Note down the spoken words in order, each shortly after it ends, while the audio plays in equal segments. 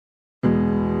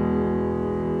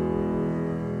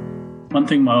One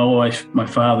thing my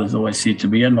father's always said to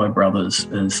me and my brothers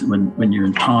is when you're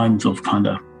in times of kind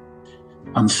of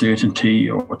uncertainty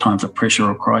or times of pressure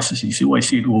or crisis, he's always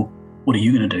said, well, what are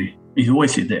you going to do? He's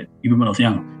always said that, even when I was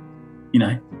young.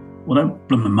 Well, don't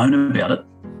blim and moan about it.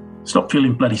 Stop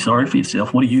feeling bloody sorry for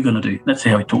yourself. What are you going to do? That's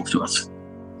how he talks to us.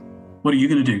 What are you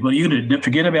going to do? What are you going to do?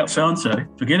 Forget about so-and-so.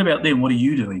 Forget about them. What are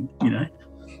you doing?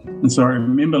 And so I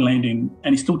remember landing,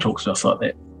 and he still talks to us like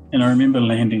that. And I remember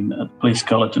landing at police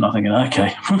college and I thinking,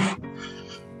 okay,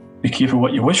 be careful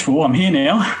what you wish for. I'm here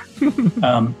now.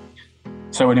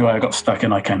 So anyway, I got stuck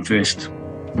and I came first.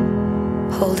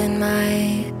 Holding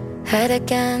my head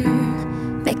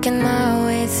again, making my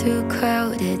way through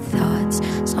crowded thoughts.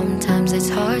 Sometimes it's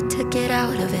hard to get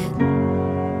out of it.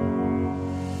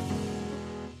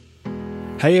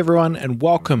 Hey everyone, and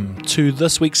welcome to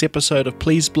this week's episode of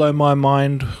Please Blow My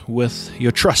Mind with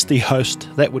your trusty host.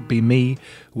 That would be me,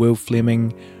 Will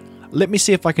Fleming. Let me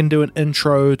see if I can do an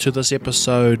intro to this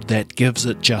episode that gives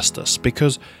it justice,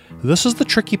 because this is the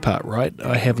tricky part, right?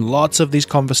 I have lots of these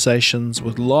conversations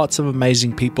with lots of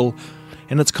amazing people,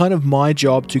 and it's kind of my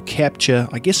job to capture,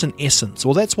 I guess, an essence.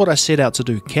 Well, that's what I set out to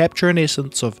do, capture an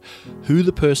essence of who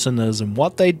the person is and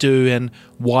what they do and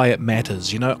why it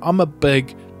matters. I'm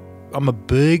a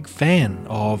big fan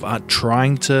of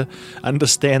trying to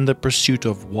understand the pursuit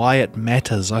of why it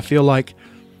matters. I feel like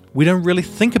we don't really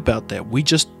think about that. We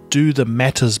just do the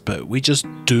matters bit. We just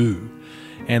do.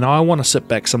 And I want to sit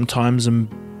back sometimes and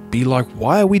be like,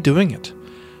 why are we doing it?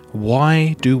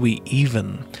 Why do we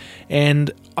even?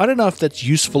 And I don't know if that's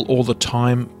useful all the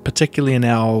time, particularly in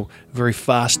our very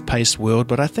fast-paced world,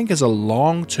 but I think as a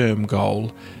long-term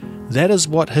goal, that is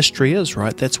what history is,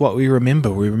 right? That's what we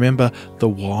remember. We remember the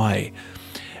why.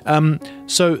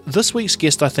 So this week's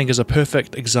guest, I think, is a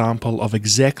perfect example of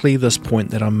exactly this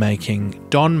point that I'm making.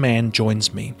 Don Mann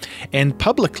joins me, and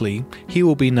publicly, he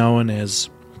will be known as,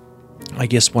 I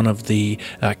guess, one of the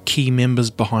key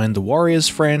members behind the Warriors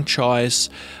franchise.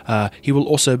 He will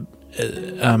also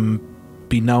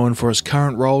be known for his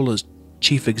current role as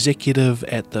chief executive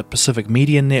at the Pacific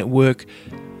Media Network.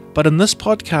 But in this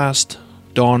podcast,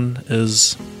 Don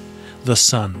is the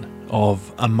son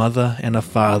of a mother and a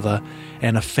father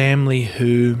and a family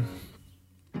who,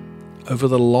 over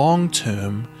the long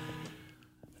term,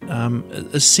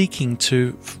 is seeking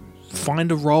to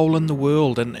find a role in the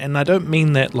world. And I don't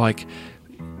mean that like,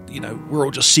 we're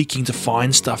all just seeking to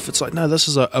find stuff. It's like, no, this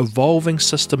is an evolving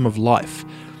system of life,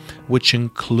 which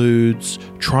includes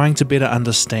trying to better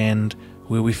understand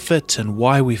where we fit and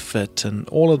why we fit and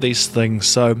all of these things.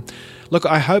 So, look,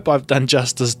 I hope I've done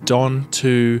justice, Don,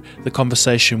 to the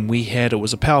conversation we had. It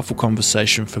was a powerful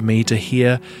conversation for me to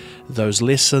hear those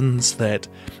lessons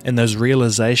and those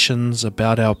realizations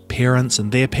about our parents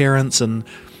and their parents and,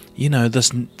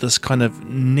 this kind of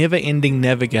never-ending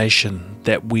navigation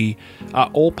that we are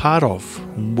all part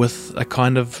of with a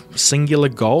kind of singular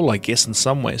goal, I guess, in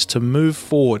some ways, to move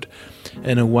forward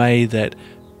in a way that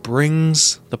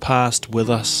brings the past with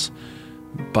us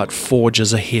but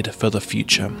forges ahead for the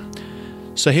future.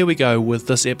 So here we go with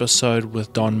this episode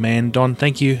with Don Mann. Don,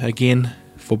 thank you again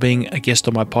for being a guest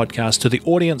on my podcast. To the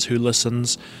audience who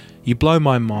listens, you blow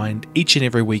my mind. Each and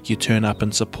every week you turn up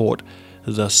and support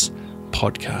this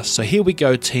podcast. So here we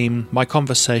go, team. My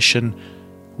conversation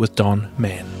with Don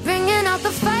Mann. Bringing out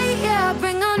the fight, yeah,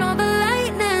 bring on all the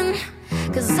lightning.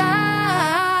 'Cause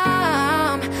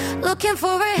I'm looking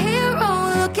for a hero.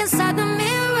 Look inside the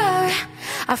mirror,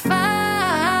 I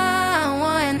found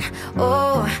one.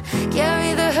 Oh,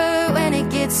 carry the hurt when it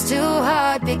gets too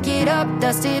hard. Pick it up,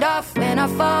 dust it off. When I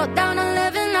fall down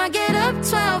 11, I get up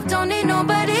 12. Don't need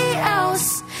nobody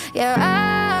else. Yeah,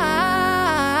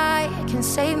 I can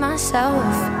save myself.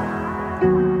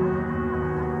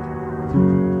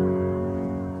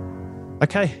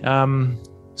 Okay,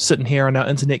 sitting here on our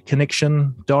internet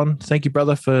connection. Don, thank you,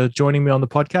 brother, for joining me on the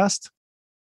podcast.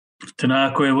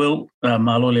 Tēnā koe, Will.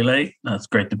 Mālole lei. It's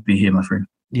great to be here, my friend.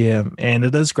 Yeah, and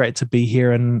it is great to be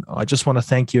here, and I just want to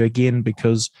thank you again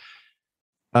because,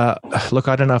 look,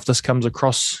 I don't know if this comes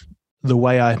across the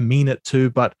way I mean it to,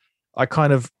 but I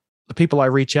kind of, the people I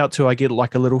reach out to, I get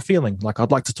like a little feeling, like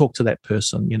I'd like to talk to that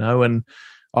person, and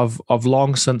I've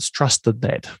long since trusted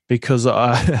that because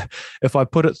if I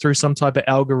put it through some type of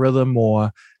algorithm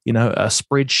or, a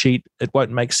spreadsheet, it won't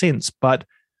make sense. But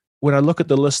when I look at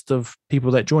the list of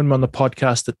people that join me on the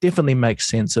podcast, it definitely makes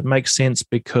sense. It makes sense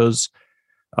because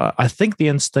I think the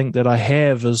instinct that I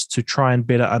have is to try and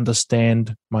better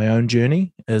understand my own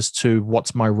journey as to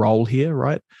what's my role here,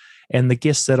 right? And the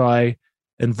guests that I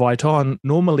invite on,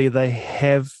 normally they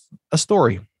have a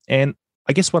story. And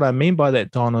I guess what I mean by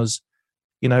that, Don, is,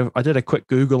 I did a quick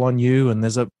Google on you and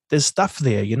there's a there's stuff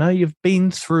there. You've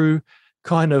been through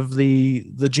kind of the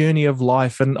journey of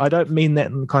life, and I don't mean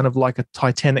that in kind of like a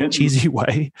Titanic cheesy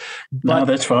way. But, no,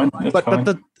 that's fine.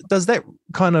 But does that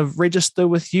kind of register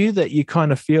with you, that you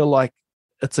kind of feel like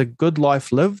it's a good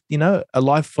life lived, a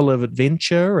life full of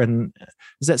adventure? And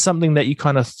is that something that you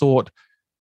kind of thought,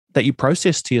 that you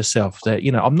processed to yourself, that,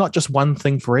 I'm not just one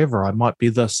thing forever. I might be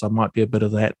this, I might be a bit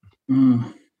of that.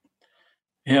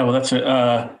 Yeah, well, that's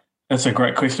a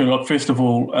great question. Look, first of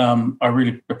all, I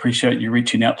really appreciate you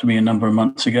reaching out to me a number of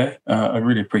months ago. I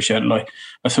really appreciate it.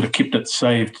 I sort of kept it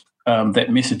saved, that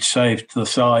message saved to the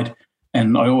side,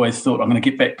 and I always thought, I'm going to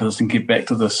get back to this and get back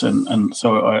to this. And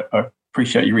so I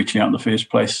appreciate you reaching out in the first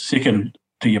place. Second,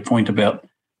 to your point about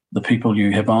the people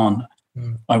you have on,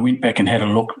 I went back and had a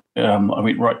look. I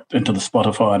went right into the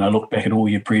Spotify and I looked back at all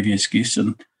your previous guests.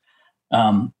 And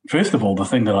first of all, the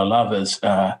thing that I love is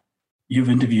you've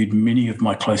interviewed many of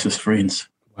my closest friends.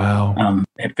 Wow.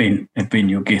 Have been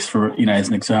your guests. For as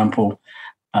an example,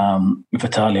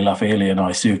 Vitaly Lafayette and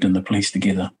I served in the police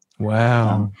together.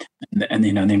 Wow. And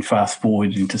then fast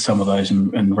forward into some of those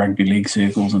in rugby league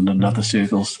circles and in other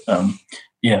circles.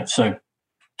 So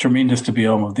tremendous to be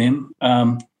on with them.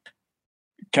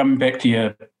 Coming back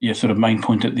to your sort of main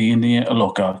point at the end there,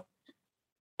 look,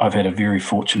 I've had a very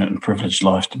fortunate and privileged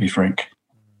life, to be frank.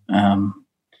 And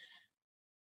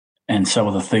some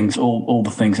of the things, all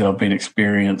the things that I've been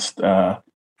experienced,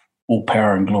 all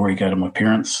power and glory go to my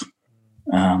parents,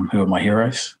 who are my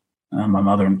heroes. My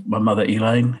mother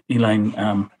Elaine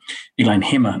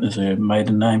Hema is her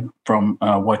maiden name, from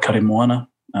Waikato Moana,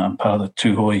 part of the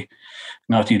Tūhoe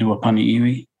Ngāti Ruapani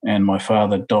Iwi, and my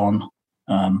father Don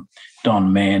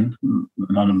Mann.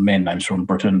 None of man names from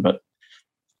Britain, but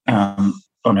on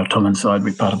our Tongan side,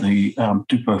 we're part of the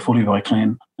Tupou Whoriwai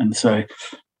clan, and so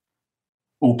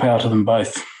all power to them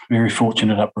both. Very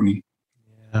fortunate upbringing.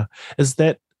 Yeah,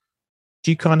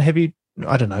 do you kind of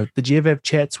I don't know, did you ever have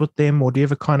chats with them, or do you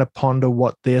ever kind of ponder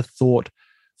what their thought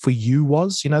for you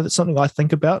was? That's something I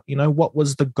think about. What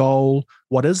was the goal?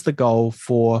 What is the goal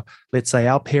for, let's say,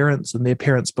 our parents and their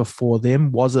parents before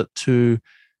them? Was it to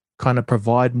kind of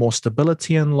provide more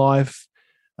stability in life?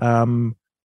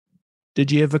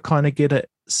 Did you ever kind of get a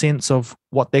sense of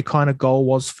what their kind of goal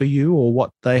was for you, or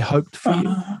what they hoped for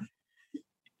you?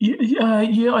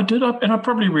 Yeah, I did. And I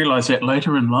probably realised that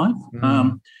later in life.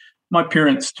 My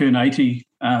parents turn 80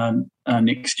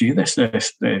 next year.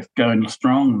 They're going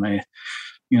strong. They're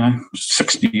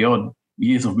 60 odd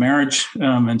years of marriage,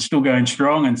 and still going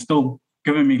strong and still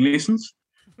giving me lessons.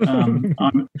 I'm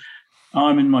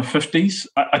in my 50s.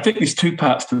 I think there's two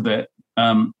parts to that.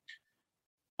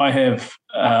 I have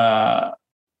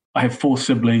four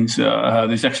siblings.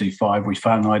 There's actually five. We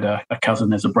found a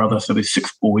cousin as a brother, so there's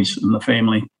six boys in the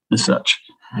family as such.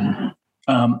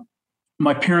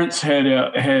 My parents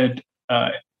had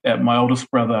my oldest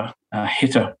brother,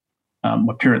 Heta.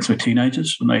 My parents were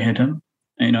teenagers when they had him.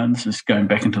 And this is going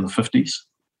back into the 50s.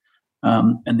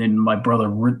 And then my brother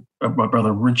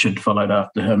Richard followed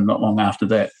after him not long after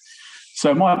that.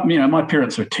 So my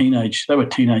parents were they were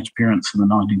teenage parents in the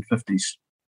 1950s.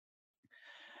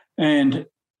 And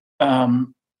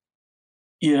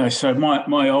so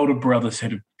my older brothers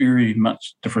had a very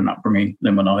much different upbringing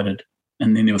than when I did.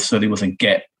 And then there was a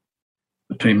gap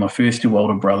between my first two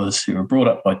older brothers, who were brought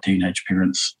up by teenage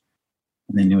parents.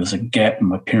 And then there was a gap, and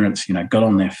my parents, got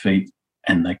on their feet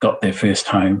and they got their first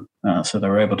home. So they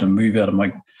were able to move out of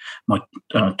my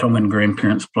Tongan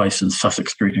grandparents' place in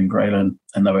Sussex Street in Greyland,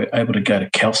 and they were able to go to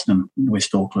Kelston in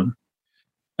West Auckland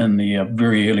in the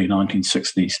very early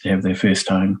 1960s to have their first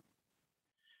home.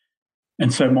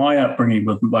 And so my upbringing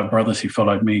with my brothers who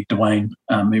followed me, Dwayne,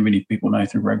 many people know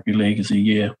through rugby league, is a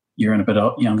year and a bit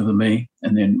younger than me.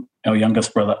 And then our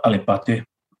youngest brother, Alipate,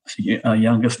 our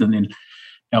youngest, and then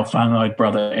our whāngai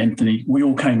brother, Anthony. We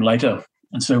all came later.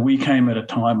 And so we came at a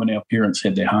time when our parents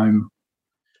had their home.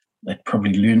 They'd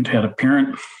probably learned how to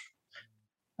parent.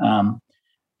 And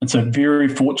so very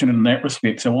fortunate in that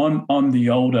respect. So I'm the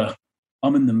older,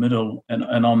 I'm in the middle, and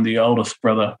I'm the oldest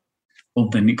brother of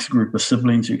the next group of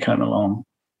siblings who came along.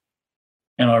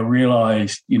 And I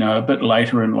realised, a bit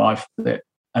later in life that,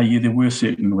 there were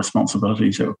certain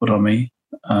responsibilities that were put on me.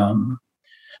 The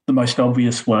most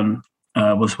obvious one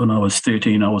was when I was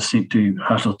 13, I was sent to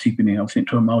Hato Tipene. I was sent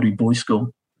to a Māori boys'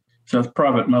 school. So it's a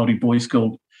private Māori boys'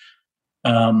 school,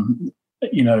 one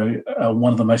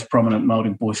of the most prominent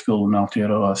Māori boys' school in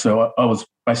Aotearoa. So I was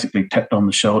basically tapped on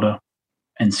the shoulder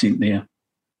and sent there.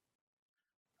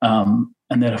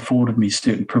 And that afforded me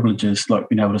certain privileges, like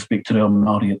being able to speak Te Reo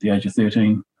Māori at the age of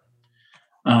 13.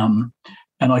 And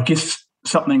I guess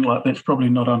something like that's probably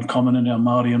not uncommon in our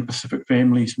Māori and Pacific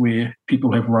families, where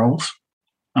people have roles.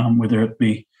 whether it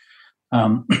be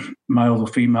males or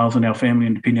females in our family,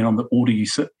 and depending on the order you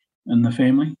sit in the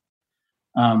family.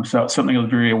 So it's something I was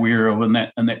very aware of, and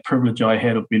that privilege I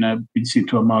had of being sent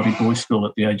to a Māori boys' school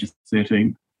at the age of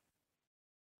 13.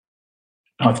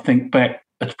 I think back,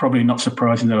 it's probably not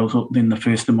surprising that I was then the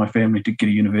first in my family to get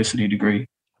a university degree.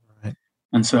 Right.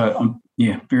 And so I'm,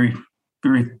 very,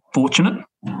 very fortunate.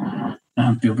 I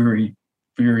feel very,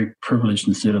 very privileged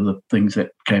instead of the things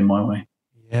that came my way.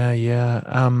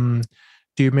 Yeah.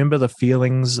 Do you remember the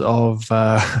feelings of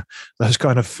those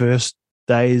kind of first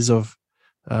days of,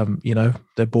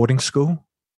 the boarding school?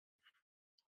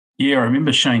 Yeah, I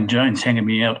remember Shane Jones hanging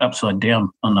me out upside down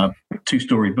on a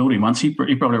 2-story building once. He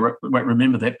probably won't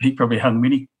remember that, but he probably hung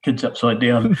many kids upside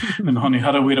down. And Hone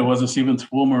Harawira was a 7th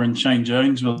former, and Shane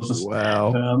Jones was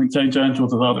wow. Shane Jones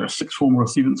was either a 6th former or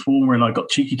 7th former, and I got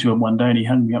cheeky to him one day, and he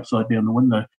hung me upside down the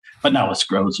window. But no, it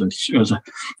was a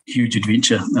huge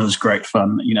adventure. It was great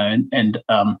fun, and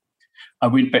I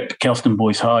went back to Kelston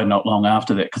Boys High not long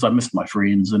after that because I missed my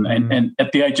friends. And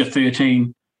at the age of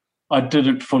 13, I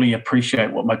didn't fully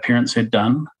appreciate what my parents had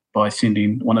done by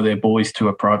sending one of their boys to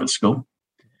a private school.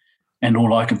 And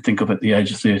all I could think of at the age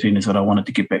of 13 is that I wanted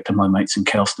to get back to my mates in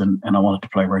Kelston, and I wanted to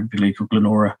play rugby league for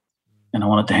Glenora, and I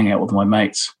wanted to hang out with my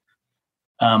mates.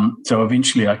 So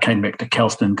eventually I came back to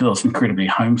Kelston because I was incredibly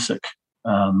homesick.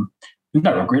 No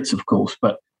regrets, of course,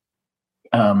 but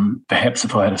perhaps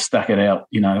if I had stuck it out,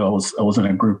 I was in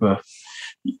a group of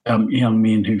young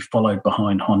men who followed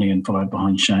behind Hone and followed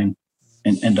behind Shane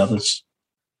and others.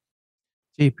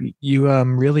 Jeep, you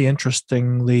really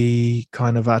interestingly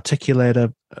kind of articulate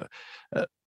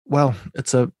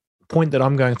it's a point that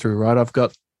I'm going through, right? I've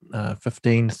got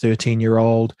 15,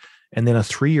 13-year-old and then a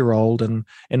 3-year-old, and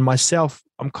myself,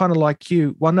 I'm kind of like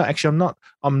you. Well, no, actually, I'm not.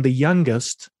 I'm the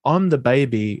youngest. I'm the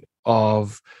baby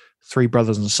of 3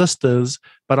 brothers and sisters,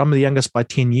 but I'm the youngest by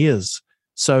 10 years.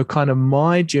 So kind of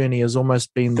my journey has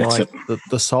almost been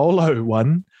the solo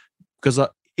one, because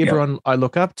everyone I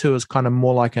look up to is kind of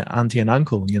more like an auntie and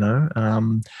uncle,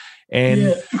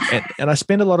 and I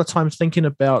spend a lot of time thinking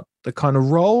about the kind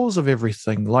of roles of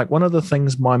everything. Like one of the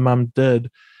things my mum did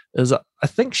is I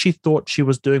think she thought she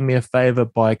was doing me a favor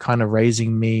by kind of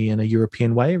raising me in a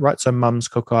European way, right? So mum's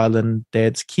Cook Island,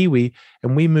 dad's Kiwi,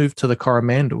 and we moved to the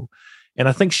Coromandel. And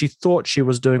I think she thought she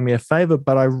was doing me a favor,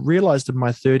 but I realized in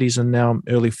my 30s and now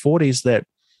early 40s that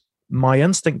my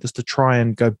instinct is to try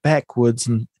and go backwards,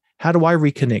 and how do I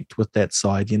reconnect with that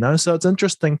side, So it's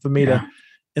interesting for me to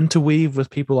interweave with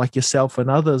people like yourself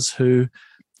and others who,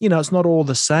 it's not all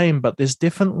the same, but there's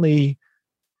definitely,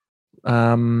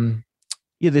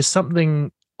 there's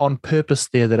something on purpose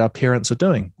there that our parents are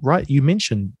doing, right? You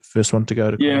mentioned first one to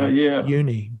go to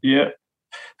uni. Yeah,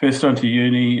 first one to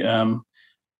uni.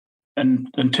 And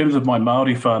in terms of my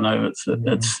Māori whānau, it's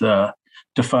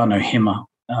Te Whānau Hema.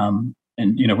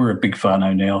 And, we're a big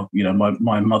whānau now.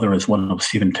 My mother is one of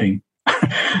 17.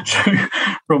 So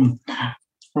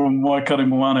from Waikato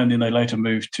Moana, and then they later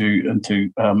moved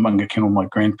into Mangakino, my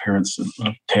grandparents'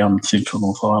 town, central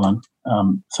North Island.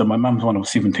 So my mum's one of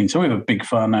 17. So we have a big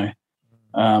whānau.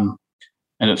 And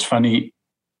it's funny,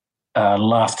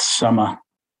 last summer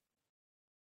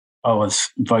I was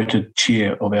voted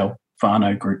chair of our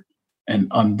whānau group. And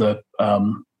I'm the,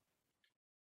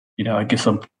 I guess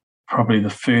I'm probably the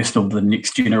first of the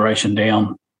next generation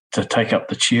down to take up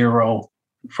the chair role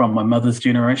from my mother's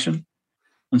generation.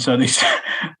 And so these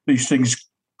things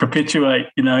perpetuate,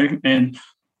 and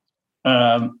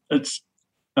it's,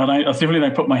 I definitely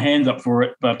don't put my hands up for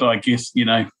it, but I guess,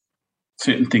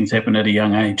 certain things happen at a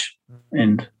young age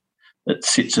and it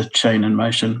sets a chain in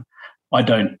motion.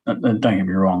 Don't get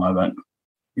me wrong, I don't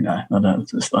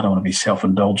want to be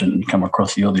self-indulgent and come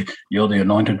across you're the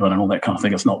anointed one and all that kind of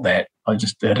thing. It's not that. I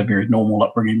just had a very normal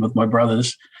upbringing with my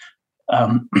brothers.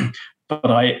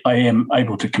 But I am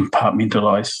able to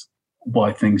compartmentalize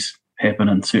why things happen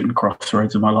in certain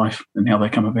crossroads of my life and how they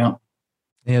come about.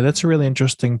 Yeah, that's a really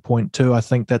interesting point too. I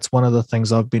think that's one of the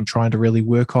things I've been trying to really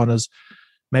work on is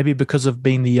maybe because of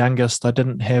being the youngest, I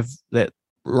didn't have that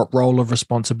role of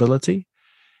responsibility.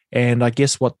 And I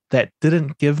guess what that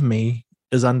didn't give me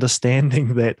is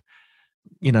understanding that,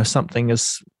 something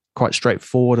is quite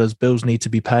straightforward as bills need to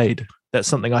be paid. That's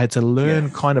something I had to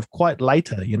learn kind of quite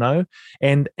later,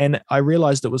 and I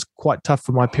realized it was quite tough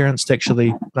for my parents to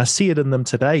actually, and I see it in them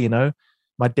today,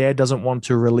 my dad doesn't want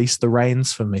to release the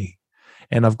reins for me.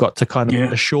 And I've got to kind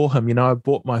of assure him, I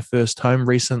bought my first home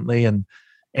recently and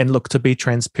look, to be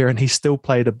transparent, he still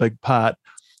played a big part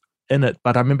in it,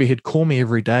 but I remember he'd call me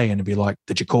every day and he'd be like,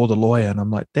 "Did you call the lawyer?" And I'm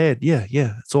like, "Dad, yeah,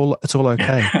 it's all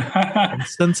okay." And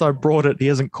since I brought it, he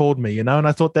hasn't called me, and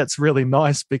I thought that's really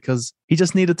nice because he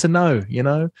just needed to know,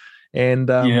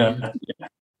 and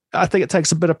I think it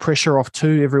takes a bit of pressure off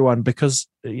too, everyone, because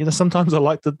sometimes I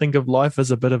like to think of life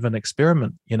as a bit of an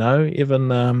experiment,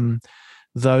 even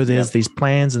though there's these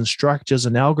plans and structures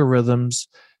and algorithms,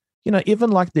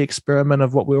 even like the experiment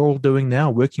of what we're all doing now,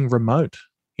 working remote.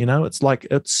 It's like,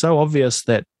 it's so obvious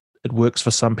that it works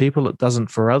for some people, it doesn't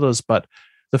for others. But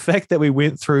the fact that we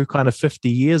went through kind of 50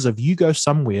 years of you go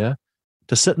somewhere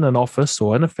to sit in an office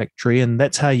or in a factory, and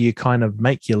that's how you kind of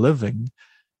make your living.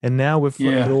 And now we've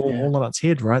flipped it all on its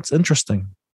head, right? It's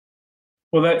interesting.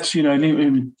 Well, that's,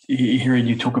 hearing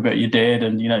you talk about your dad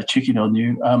and, checking on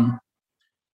you.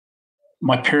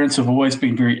 My parents have always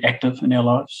been very active in our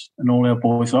lives, in all our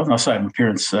boys' lives. And I say my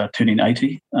parents are turning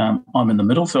 80. I'm in the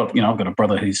middle. So, I've got a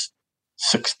brother who's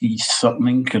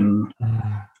 60-something and,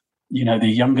 the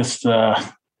youngest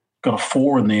got a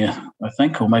 4 in there, I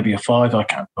think, or maybe a 5.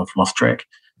 I've lost track.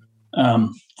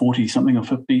 40-something or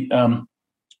 50.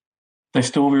 They're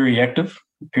still very active,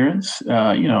 parents.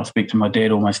 I speak to my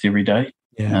dad almost every day.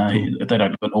 Yeah, cool. They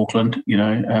don't live in Auckland.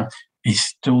 He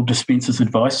still dispenses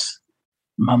advice.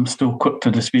 Mum's still quick to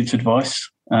dispense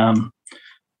advice. They're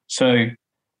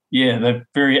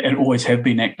very and always have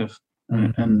been active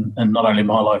in not only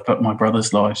my life but my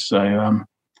brother's life. So,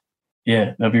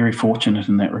 they're very fortunate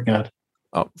in that regard.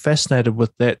 I'm fascinated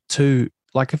with that too.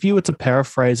 Like, if you were to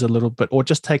paraphrase a little bit or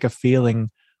just take a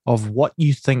feeling of what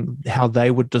you think, how they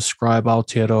would describe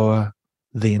Aotearoa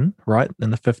then, right,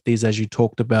 in the 50s as you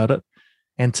talked about it,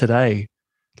 and today,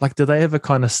 like, do they have a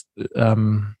kind of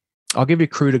I'll give you a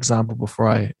crude example before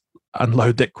I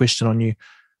unload that question on you.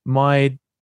 My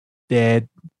dad,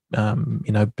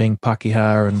 being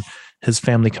Pākehā and his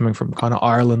family coming from kind of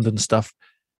Ireland and stuff,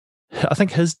 I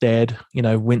think his dad,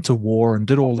 went to war and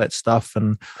did all that stuff.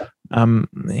 And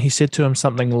he said to him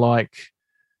something like,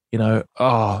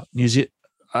 New Zealand,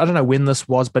 I don't know when this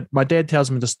was, but my dad tells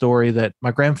me the story that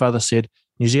my grandfather said,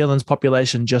 New Zealand's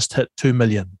population just hit 2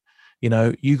 million.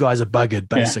 You guys are buggered,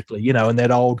 basically, in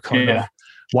that old kind of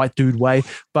white dude way.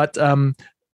 But I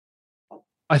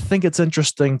think it's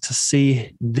interesting to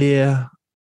see there,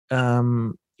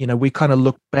 we kind of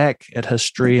look back at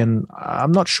history and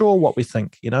I'm not sure what we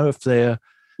think, if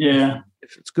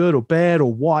it's good or bad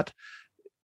or what.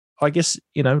 I guess,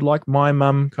 like my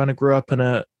mum kind of grew up in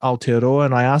a Aotearoa,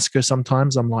 and I ask her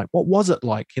sometimes, I'm like, what was it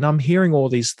like? I'm hearing all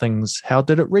these things. How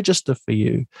did it register for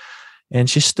you? And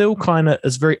she still kind of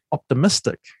is very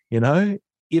optimistic, even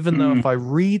though if I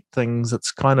read things,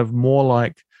 it's kind of more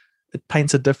like it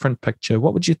paints a different picture.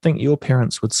 What would you think your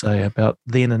parents would say about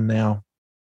then and now?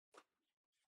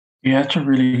 Yeah, that's a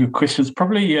really good question. It's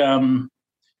probably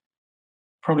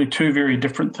two very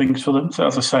different things for them. So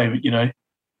as I say,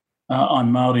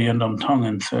 I'm Māori and I'm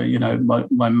Tongan. So,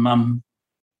 my mum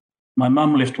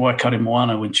left Waikato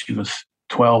Moana when she was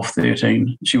 12,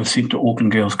 13. She was sent to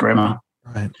Auckland Girls Grammar.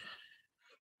 Right.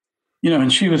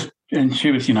 And she was,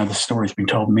 the story's been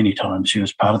told many times. She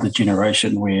was part of the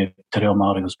generation where Te Reo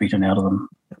Māori was beaten out of them.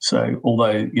 So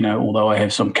although I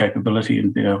have some capability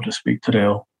in being able to speak Te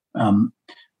Reo,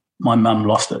 my mum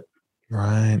lost it.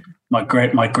 Right. My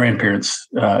grandparents,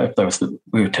 if they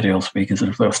we were Te Reo speakers, and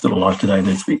if they were still alive today,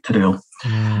 they'd speak Te Reo.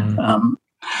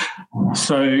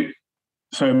 So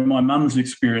my mum's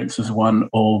experience is one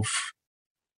of,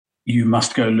 you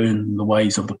must go learn the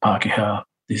ways of the Pākehā.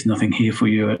 There's nothing here for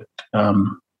you at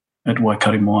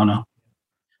Waikato Moana.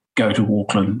 Go to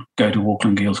Auckland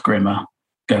Girls Grammar,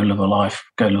 go live the life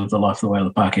the way of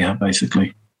the Pākehā,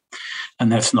 basically. And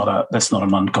that's not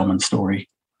an uncommon story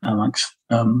amongst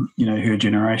her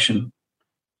generation.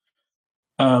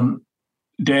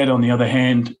 Dad, on the other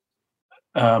hand,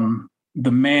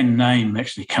 the man name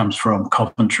actually comes from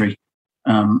Coventry.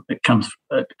 It comes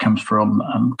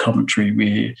from Coventry,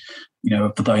 where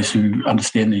for those who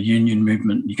understand the union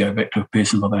movement, you go back to a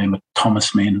person by the name of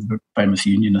Thomas Mann, a famous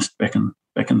unionist back in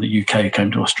the UK, who came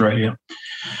to Australia.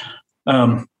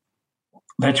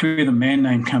 That's where the man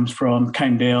name comes from.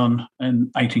 Came down in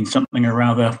 18-something or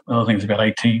rather. I think it was about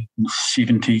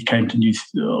 1870. Came to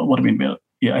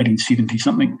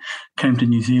 1870-something. Came to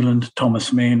New Zealand.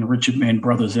 Thomas Mann, Richard Mann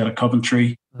brothers out of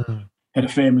Coventry. Had a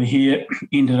family here.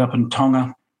 Ended up in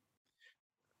Tonga.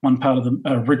 One part of them,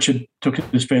 Richard took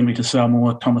his family to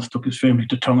Samoa. Thomas took his family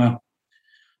to Tonga.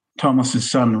 Thomas's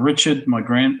son Richard,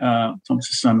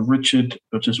 Thomas's son Richard,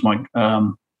 which is my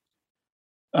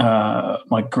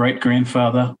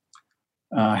great-grandfather,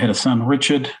 had a son,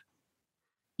 Richard,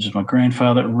 which is my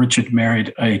grandfather. Richard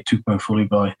married a Tupou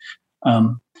Fulibai.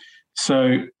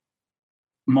 So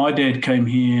my dad came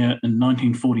here in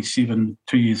 1947,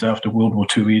 2 years after World War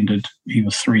II ended. He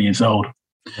was 3 years old.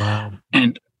 Wow.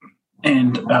 And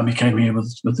he came here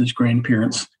with his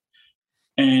grandparents.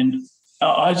 And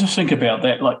I just think about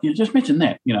that, like, you just mentioned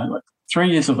that, like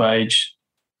 3 years of age,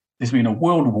 there's been a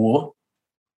world war,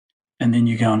 and then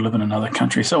you go and live in another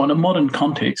country. So in a modern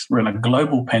context, we're in a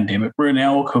global pandemic. We're in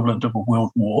our equivalent of a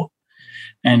world war.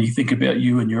 And you think about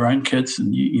you and your own kids,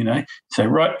 and you say,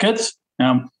 right, kids,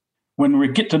 when we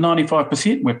get to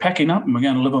 95%, we're packing up and we're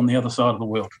going to live on the other side of the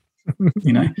world.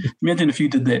 Imagine if you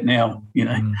did that now,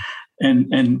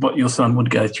 and what your son would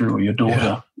go through, or your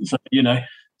daughter. Yeah.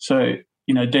 So,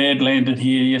 Dad landed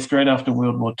here straight after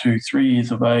World War II, 3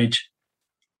 years of age.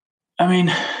 I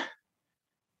mean,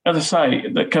 as I say,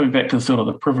 that coming back to sort of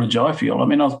the privilege I feel. I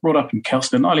mean, I was brought up in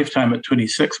Kelston. I left home at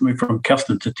 26, moved from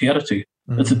Kelston to Te Aratu.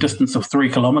 It's a distance of 3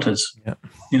 kilometres. Yep.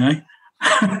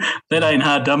 That ain't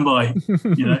hard done by.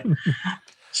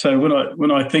 So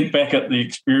when I think back at the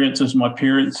experiences my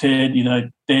parents had,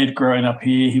 Dad growing up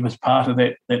here, he was part of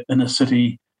that inner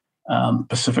city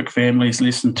Pacific families,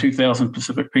 less than 2,000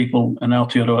 Pacific people in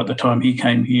Aotearoa at the time he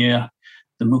came here.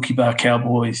 The Milky Bar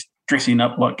Cowboys dressing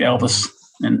up like Elvis.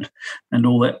 And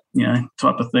all that,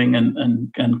 type of thing,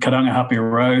 and Karangahape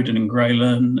Road and in Grey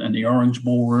Lynn and the Orange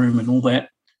Ballroom and all that.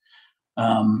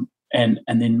 And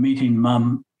then meeting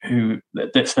Mum, who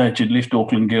at that stage had left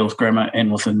Auckland Girls Grammar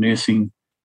and was a nursing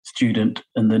student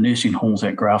in the nursing halls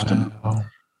at Grafton. Wow.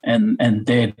 And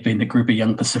Dad being the group of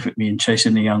young Pacific men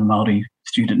chasing the young Māori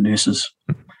student nurses.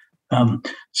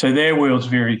 So their world's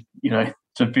very,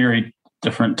 it's a very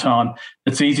different time.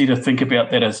 It's easy to think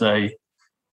about that as a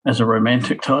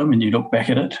romantic time when you look back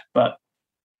at it. But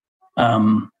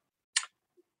to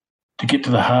get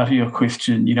to the heart of your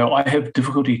question, I have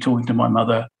difficulty talking to my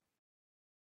mother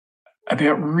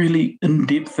about really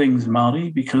in-depth things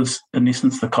Māori, because in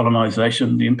essence the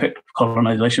impact of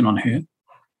colonisation on her.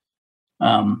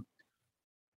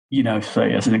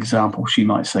 Say as an example, she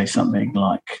might say something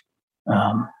like,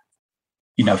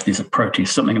 if there's a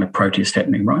protest, something in a protest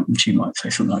happening, right? And she might say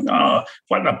something like, oh,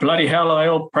 what the bloody hell are they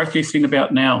all protesting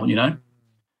about now,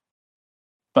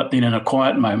 But then in a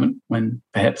quiet moment, when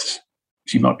perhaps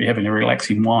she might be having a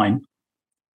relaxing wine,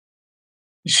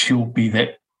 she'll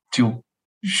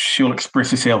express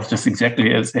herself just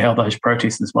exactly as how those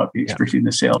protesters might be expressing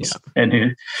themselves. Yeah.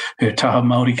 And her taha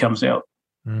Māori comes out.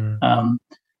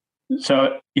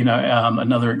 So,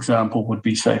 another example would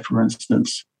be, say, for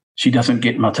instance, she doesn't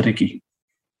get matariki.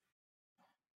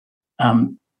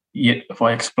 Yet if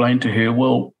I explain to her,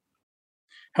 well,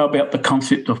 how about the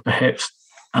concept of perhaps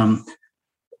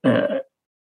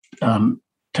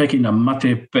taking a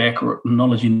mate back or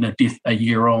acknowledging the death a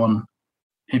year on?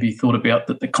 Have you thought about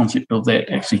that the concept of that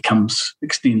actually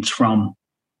extends from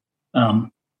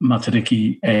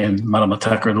matariki and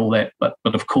maramataka and all that? But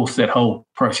of course that whole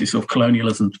process of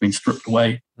colonialism has been stripped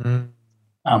away.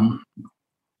 Those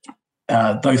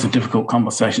are difficult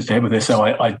conversations to have with her. So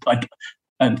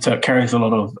and so it carries a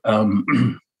lot of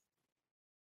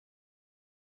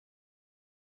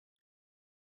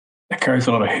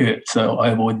hurt. So I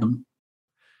avoid them.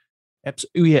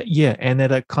 Absolutely, yeah. And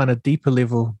at a kind of deeper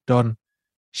level, Don,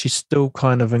 she still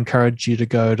kind of encouraged you to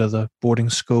go to the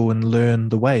boarding school and learn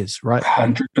the ways, right?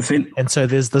 100%. And so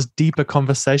there's this deeper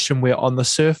conversation where on the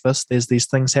surface there's these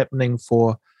things happening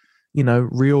for,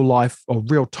 real life or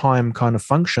real time kind of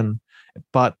function,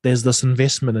 but there's this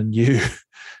investment in you,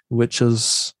 which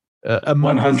is a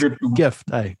 100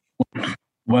 gift, eh?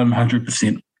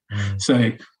 100%.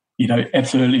 So,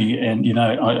 absolutely. And,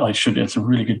 I should, it's a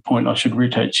really good point. I should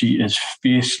reiterate, she is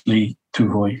fiercely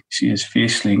Tuhoi. She is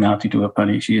fiercely Ngāti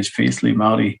Tuapani. She is fiercely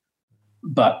Māori.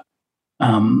 But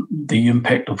the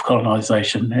impact of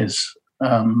colonisation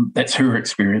that's her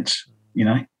experience,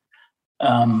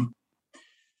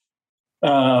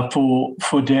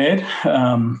 For Dad,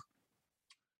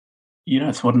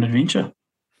 it's what an adventure.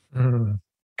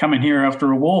 Coming here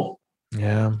after a war.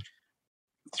 Yeah.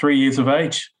 3 years of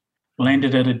age,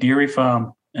 landed at a dairy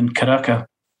farm in Karaka.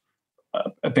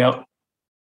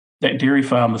 That dairy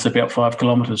farm is about 5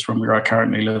 kilometres from where I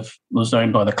currently live. It was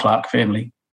owned by the Clark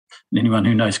family. And anyone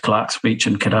who knows Clark's Beach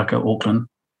in Karaka, Auckland,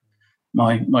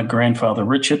 my grandfather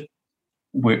Richard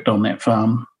worked on that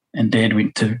farm, and Dad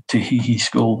went to Te Hihi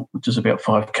School, which is about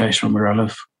 5 k's from where I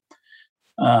live.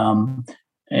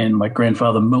 And my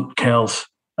grandfather milked cows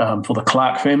for the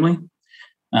Clark family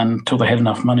until they had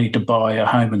enough money to buy a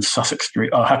home in Sussex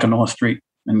Street, Hakanoa Street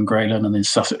in Grey Lynn, and then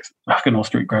Hakanoa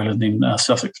Street, Grey Lynn, then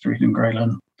Sussex Street in Grey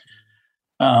Lynn.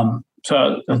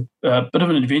 So a bit of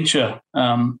an adventure.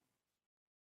 And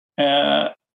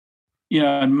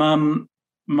Mum,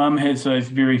 Mum has those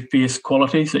very fierce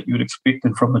qualities that you would expect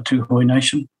from the Tūhoe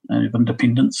Nation of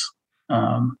independence,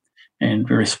 and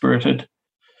very spirited.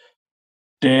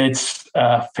 Dad's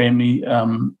family,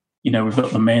 we've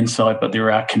got the man side, but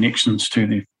there are connections to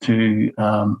the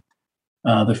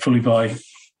Fuliwai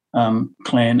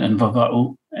clan in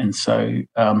Vava'u, and so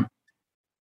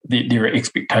there are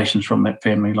expectations from that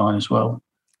family line as well.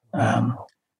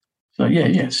 So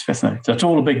it's fascinating. So it's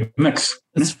all a big mix.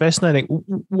 It's fascinating.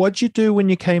 What'd you do when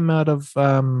you came out of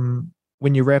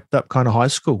when you wrapped up kind of high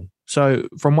school? So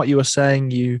from what you were saying,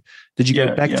 did you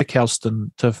go back to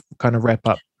Kelston to kind of wrap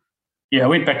up? Yeah, I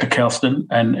went back to Kelston,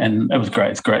 and it was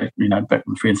great. It's great, back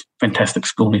with friends. Fantastic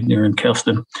schooling there in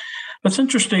Kelston. It's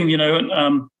interesting,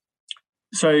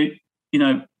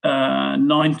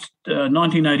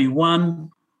 1981,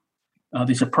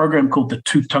 there's a program called the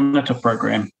Tū Tangata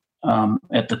program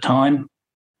at the time.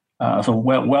 It's a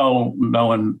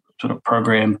well-known sort of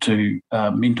program to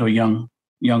mentor young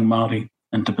Māori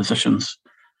into positions.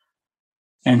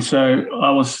 And so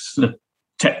I was sort of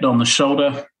tapped on the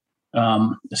shoulder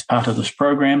as part of this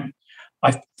program.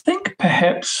 I think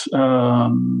perhaps, I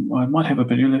might have a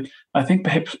bit earlier, I think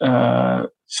perhaps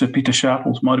Sir Peter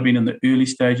Sharples might have been in the early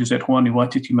stages at Hoani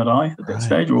Waititi Marae at that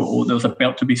stage, or there was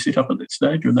about to be set up at that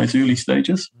stage, or in those early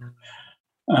stages.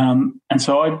 And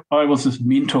so I was this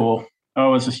mentor. I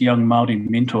was this young Māori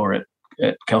mentor at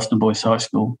Kelston Boys High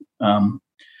School.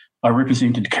 I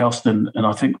represented Kelston, and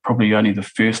I think probably only the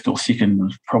first or second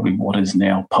was probably what is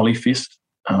now Polyfest.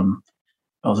 I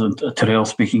was a Te Reo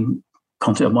speaking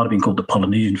concert. It might have been called the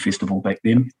Polynesian Festival back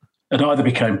then. It either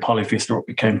became Polyfest or it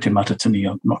became Te Matatini.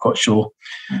 I'm not quite sure.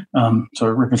 So I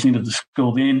represented the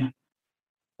school then.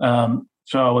 So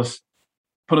I was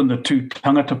put in the Tū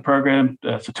Tangata program.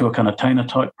 It's a Tuakana Taina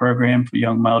type program for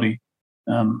young Māori.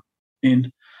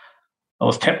 Then I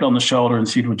was tapped on the shoulder and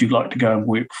said, would you like to go and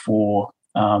work for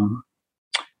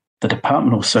the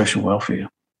Department of Social Welfare?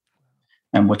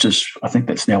 And which is, I think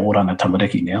that's now Oranga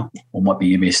Tamariki now, or might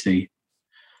be MSD.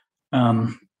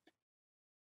 I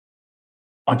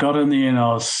got in there and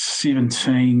I was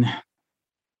 17,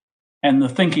 and the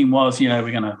thinking was,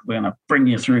 we're gonna bring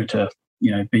you through to,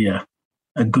 be a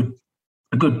good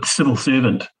civil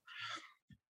servant.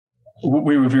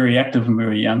 We were very active when we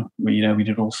were young. We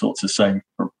did all sorts of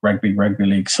rugby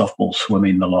league, softball,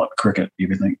 swimming, the lot, cricket,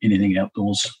 anything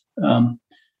outdoors.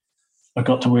 I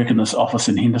got to work in this office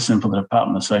in Henderson for the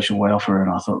Department of Social Welfare,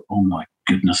 and I thought, oh my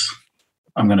goodness,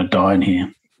 I'm going to die in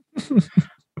here.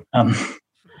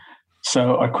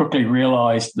 So I quickly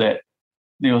realised that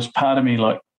there was part of me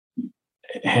like,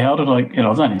 how did I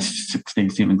was only 16,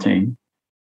 17.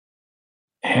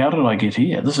 How did I get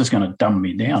here? This is going to dumb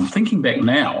me down. Thinking back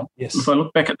now, if I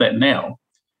look back at that now,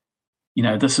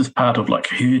 this is part of like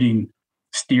herding,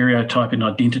 stereotype and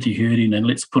identity herding, and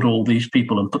let's put all these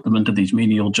people and put them into these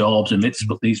menial jobs, and let's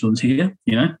put these ones here,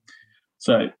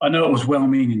 So I know it was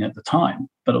well-meaning at the time,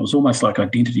 but it was almost like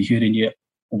identity herding. Yeah,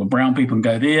 all the brown people can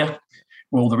go there,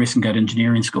 or all the rest can go to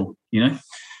engineering school,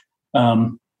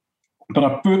 But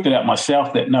I worked it out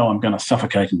myself that, no, I'm going to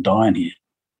suffocate and die in here.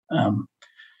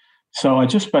 So I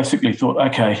just basically thought,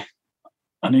 okay,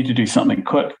 I need to do something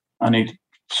quick. I need to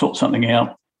sort something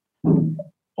out.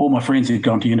 All my friends had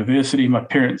gone to university. My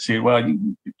parents said, well,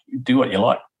 you do what you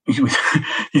like.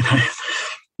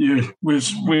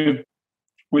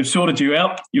 We've sorted you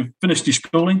out. You've finished your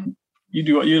schooling. You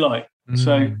do what you like.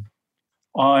 So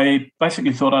I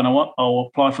basically thought, I know what, I'll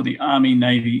apply for the Army,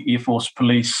 Navy, Air Force,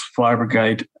 Police, Fire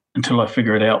Brigade until I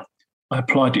figure it out. I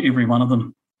applied to every one of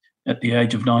them at the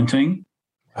age of 19.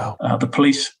 Wow. The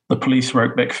police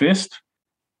wrote back first.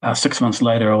 6 months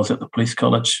later, I was at the police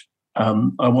college.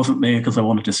 I wasn't there because I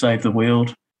wanted to save the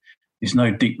world. There's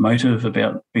no deep motive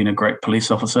about being a great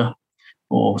police officer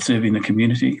or serving the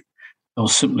community. I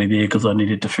was simply there because I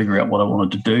needed to figure out what I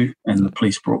wanted to do, and the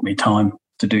police brought me time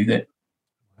to do that.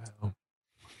 Wow.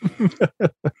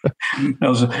 I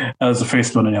was the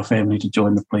first one in our family to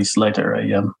join the police later.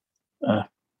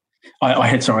 I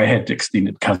had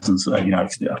extended cousins,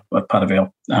 part of our,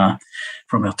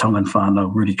 from our Tongan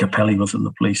whānau. Rudy Capelli was in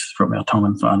the police from our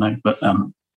Tongan whānau, but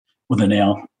within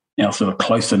our sort of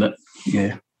close-knit,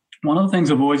 yeah. One of the things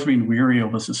I've always been wary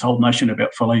of is this whole notion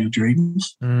about follow your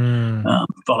dreams,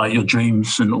 follow your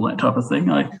dreams and all that type of thing.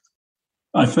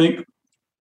 I think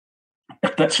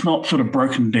if that's not sort of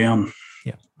broken down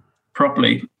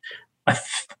properly, I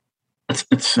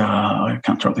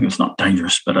can't try to think it's not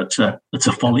dangerous, but it's a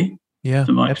folly. Yeah,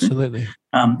 absolutely.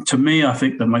 To me, I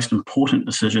think the most important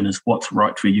decision is what's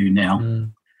right for you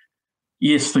now.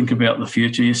 Yes, think about the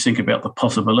future. Yes, think about the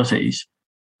possibilities.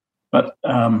 But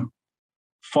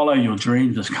follow your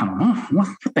dreams is kind of, what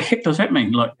the heck does that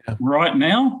mean? Like right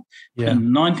now,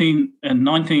 in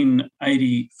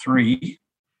 1983,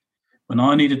 when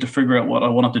I needed to figure out what I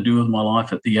wanted to do with my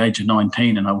life at the age of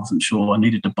 19, and I wasn't sure, I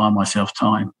needed to buy myself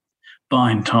time.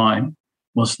 Buying time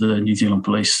was the New Zealand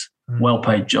Police,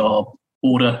 well-paid job,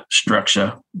 order,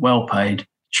 structure, well-paid,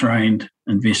 trained,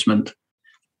 investment,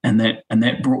 and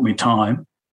that brought me time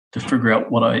to figure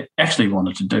out what I actually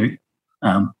wanted to do,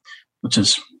 which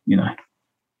is,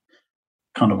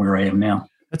 kind of where I am now.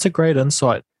 That's a great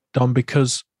insight, Dom,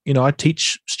 because, I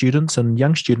teach students and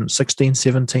young students, 16,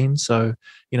 17. So,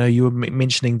 you were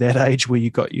mentioning that age where you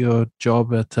got your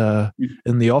job at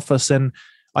in the office. And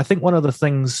I think one of the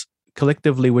things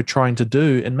collectively we're trying to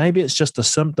do, and maybe it's just a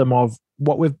symptom of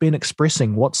what we've been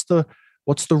expressing. What's the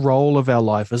role of our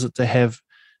life? Is it to have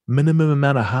minimum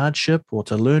amount of hardship or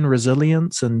to learn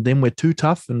resilience, and then we're too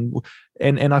tough?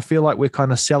 And I feel like we're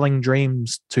kind of selling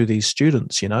dreams to these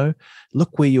students,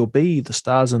 look where you'll be, the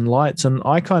stars and lights. And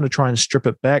I kind of try and strip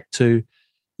it back to,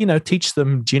 teach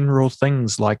them general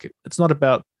things. Like, it's not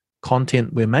about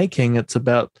content we're making, it's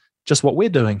about just what we're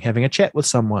doing, having a chat with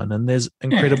someone, and there's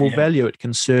incredible value. It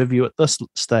can serve you at this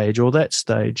stage or that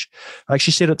stage. I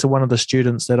actually said it to one of the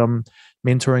students that I'm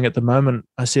mentoring at the moment.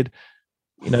 I said,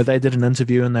 they did an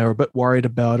interview and they were a bit worried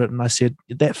about it. And I said,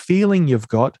 that feeling you've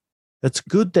got, it's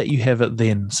good that you have it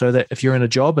then, so that if you're in a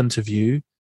job interview,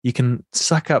 you can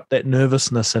suck up that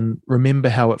nervousness and remember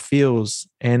how it feels.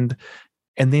 And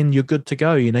then you're good to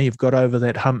go. You've got over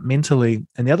that hump mentally.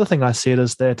 And the other thing I said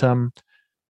is that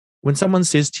when someone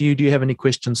says to you, do you have any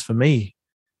questions for me?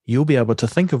 You'll be able to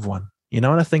think of one, and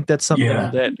I think that's something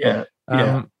that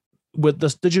with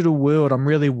this digital world, I'm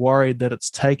really worried that it's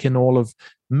taken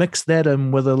mix that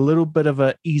in with a little bit of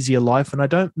an easier life. And I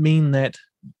don't mean that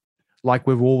like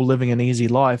we're all living an easy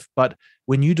life, but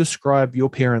when you describe your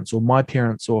parents or my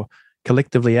parents or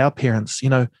collectively our parents,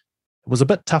 it was a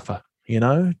bit tougher,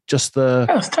 just the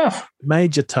was tough,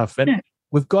 major tough. And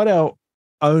we've got our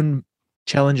own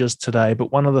challenges today,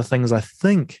 but one of the things I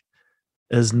think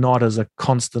is not as a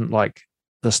constant, like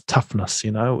this toughness,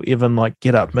 even like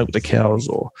get up, milk the cows,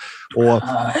 or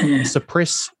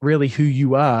suppress really who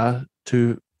you are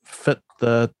to fit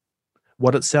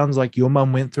what it sounds like your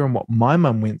mum went through and what my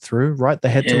mum went through, right? They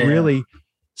had to really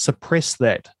suppress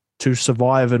that to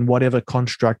survive in whatever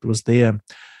construct was there.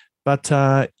 But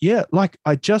like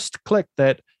I just clicked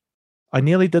that I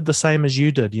nearly did the same as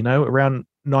you did, around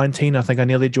 19, I think I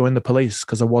nearly joined the police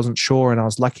because I wasn't sure. And I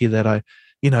was lucky that I,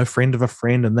 friend of a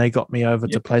friend, and they got me over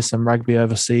to play some rugby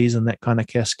overseas, and that kind of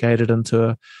cascaded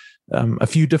into a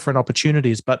few different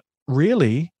opportunities. But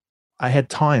really, I had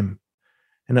time.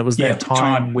 And it was that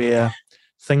time where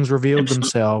things revealed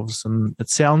themselves. And it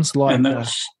sounds like... And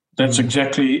that's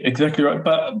exactly right.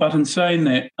 But in saying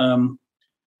that,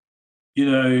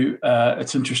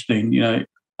 it's interesting,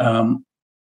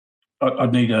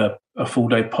 I'd need a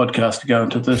full-day podcast to go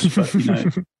into this, but,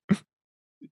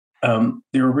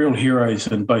 there are real heroes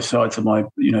on both sides of my,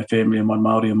 family, and my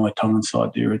Māori and my Tongan side.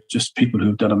 There are just people who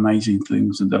have done amazing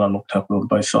things and that I looked up on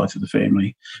both sides of the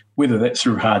family, whether that's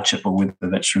through hardship or whether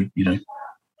that's through,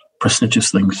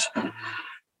 prestigious things.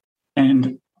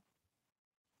 And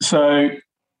so,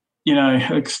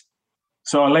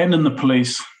 so I land in the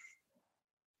police.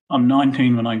 I'm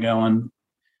 19 when I go in.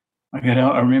 I get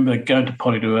out. I remember going to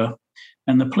Porirua,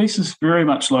 and the police is very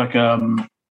much like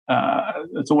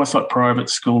it's almost like private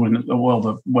school, and the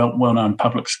well-known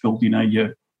public school.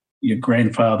 Your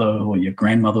grandfather or your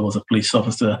grandmother was a police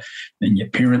officer, and your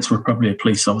parents were probably a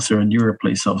police officer, and you were a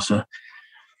police officer.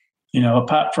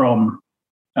 Apart from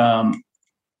cousin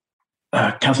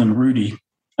Rudy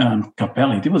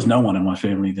Capelli, there was no one in my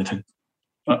family that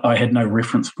I had no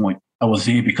reference point. I was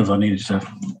there because I needed to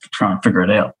try and figure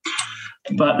it out.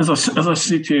 But as I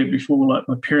said to you before, like,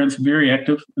 my parents were very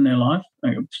active in their life,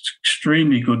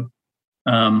 extremely good.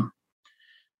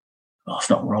 It's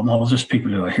not wrong. I was just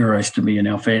people who are heroes to me and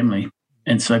our family.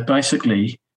 And so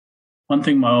basically, one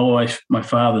thing my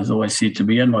father's always said to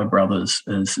me and my brothers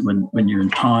is when you're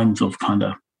in times of kind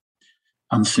of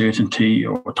uncertainty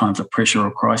or times of pressure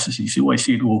or crisis, he's always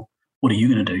said, well, what are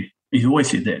you going to do? He's always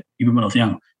said that, even when I was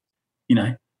young.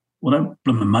 Well, don't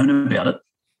bloom and moan about it.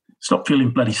 Stop feeling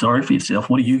bloody sorry for yourself.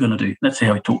 What are you going to do? That's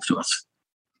how he talks to us.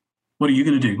 What are you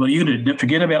going to do? What are you going to do?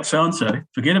 Forget about so-and-so.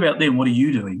 Forget about them. What are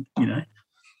you doing?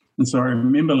 And so I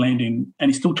remember landing, and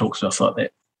he still talks to us like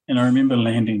that. And I remember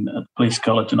landing at police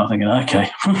college, and I'm thinking, okay,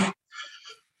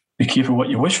 be careful what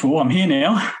you wish for. I'm here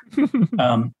now.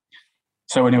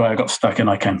 So anyway, I got stuck, and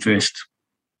I came first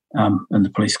in the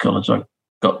police college. I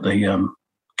got the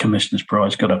Commissioner's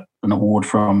Prize, got an award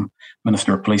from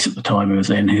Minister of Police at the time, who was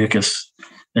Anne Herkis,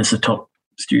 as the top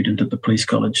student at the police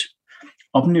college.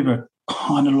 I've never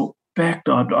kind of looked back.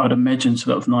 I'd imagine, so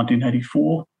that was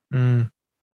 1984. I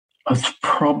was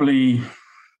probably,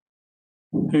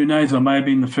 who knows, I may have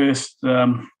been the first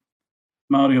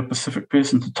Māori or Pacific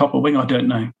person to top a wing. I don't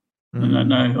know. I don't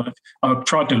know. I've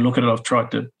tried to look at it. I've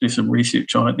tried to do some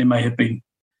research on it. There may have been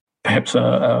perhaps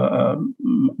a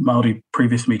Māori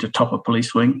previous me to top a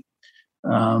police wing.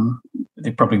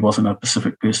 There probably wasn't a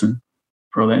Pacific person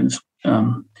for that.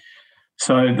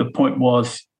 So the point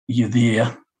was, you're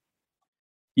there.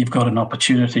 You've got an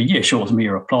opportunity. Yeah, sure, it was me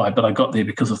who applied, but I got there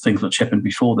because of things which happened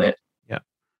before that. Yeah.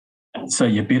 So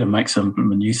you better make some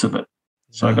use of it.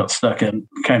 So I got stuck in,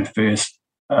 came first,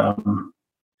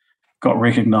 got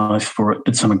recognised for it,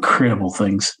 did some incredible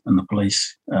things in the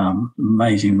police,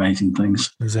 amazing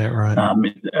things. Is that right? I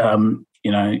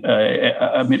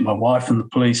met my wife in the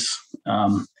police,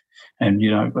 and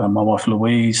my wife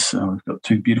Louise. We've got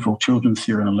two beautiful children,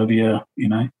 Sarah and Olivia.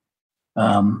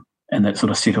 And that sort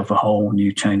of set off a whole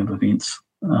new chain of events.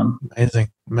 Amazing.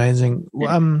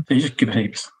 They just give it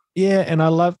heaps. Yeah, and I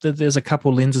love that there's a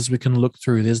couple lenses we can look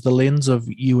through. There's the lens of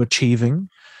you achieving,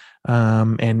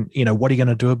 and what are you going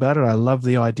to do about it? I love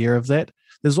the idea of that.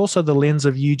 There's also the lens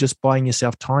of you just buying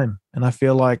yourself time, and I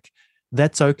feel like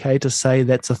that's okay to say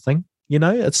that's a thing.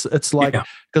 It's like,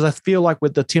 because I feel like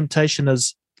with the temptation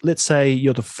is, let's say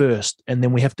you're the first, and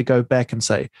then we have to go back and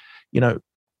say,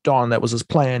 Don, that was his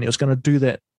plan. He was going to do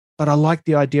that. But I like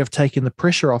the idea of taking the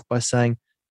pressure off by saying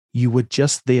you were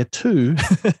just there too,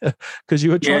 because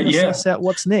you were trying to suss out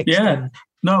what's next. Yeah.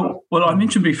 No, well, I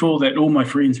mentioned before that all my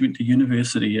friends went to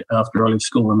university after I left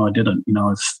school, and I didn't.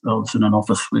 I was in an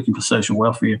office working for social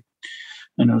welfare,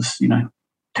 and I was,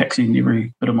 taxing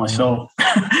every bit of my soul.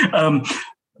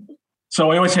 So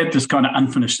I always had this kind of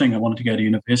unfinished thing. I wanted to go to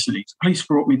university. So police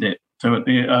brought me that. So at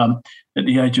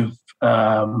the age of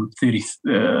 30,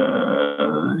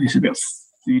 about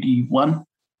 31,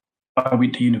 I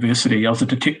went to university. I was a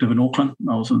detective in Auckland.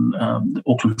 I was in the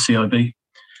Auckland CIB.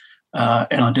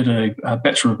 And I did a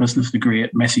Bachelor of Business degree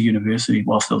at Massey University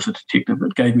whilst I was a detective.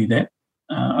 It gave me that.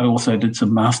 I also did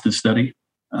some master's study,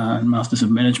 Masters of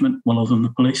Management, while I was in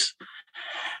the police.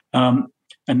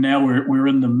 And now we're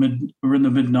in the mid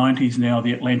 90s now.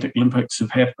 The Atlantic Olympics are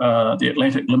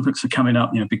coming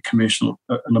up. Big commercial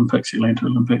Olympics, Atlanta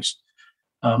Olympics.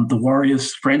 The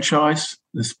Warriors franchise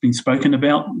has been spoken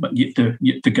about, but yet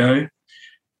to go.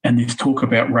 And there's talk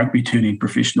about rugby turning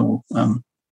professional.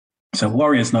 So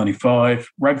Warriors 95,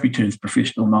 rugby turns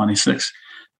professional 96.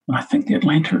 And I think the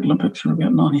Atlanta Olympics were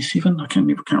about 97. I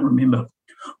can't remember.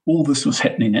 All this was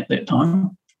happening at that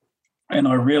time. And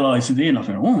I realised then, I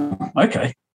thought,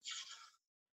 okay,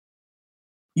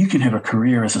 you can have a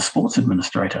career as a sports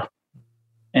administrator.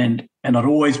 And I'd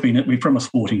always been, we're from a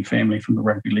sporting family, from the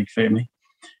rugby league family.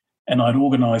 And I'd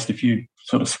organised a few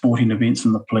sort of sporting events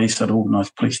in the police. I'd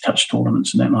organised police touch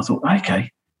tournaments and that. And I thought,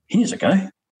 okay, here's a go.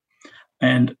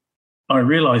 And I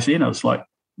realised then, I was like,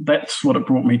 that's what it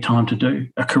brought me time to do,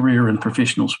 a career in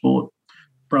professional sport.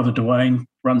 Brother Dwayne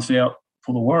runs out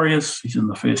for the Warriors. He's in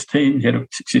the first team. He had a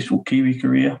successful Kiwi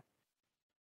career.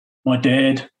 My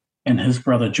dad and his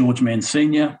brother George Mann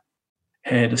Sr.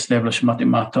 had established Mate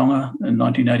Mā Tonga in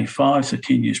 1985, so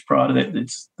 10 years prior to that,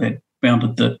 they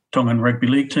founded the Tongan rugby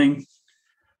league team.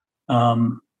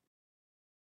 Dwayne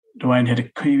had a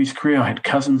Kiwis career. I had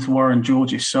cousins, Warren,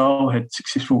 George, Sol, had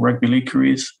successful rugby league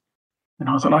careers. And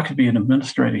I thought I could be an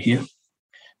administrator here.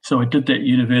 So I did that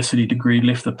university degree,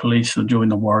 left the police and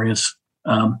joined the Warriors.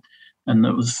 And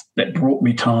that brought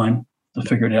me time to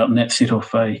figure it out. And that set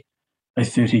off a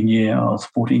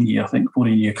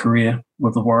 14-year career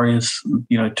with the Warriors,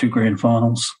 2 grand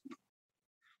finals,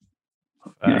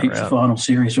 heaps of final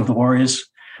series with the Warriors,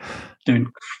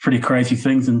 doing pretty crazy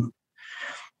things and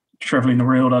traveling the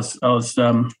world. I was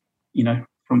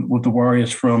with the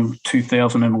Warriors from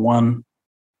 2001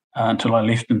 until I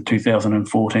left in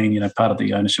 2014, part of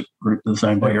the ownership group that's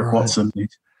owned by Eric Watson, who,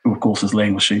 of course, is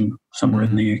languishing somewhere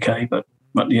in the UK. But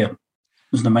yeah, it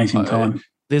was an amazing time.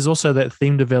 There's also that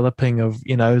theme developing of,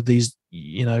 these,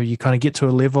 you kind of get to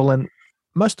a level, and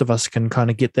most of us can kind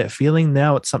of get that feeling.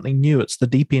 Now it's something new. It's the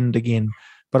deep end again.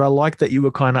 But I like that you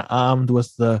were kind of armed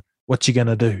with the, what you going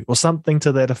to do, or something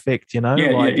to that effect, It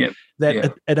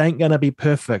ain't going to be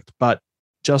perfect, but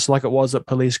just like it was at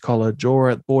police college or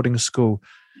at boarding school,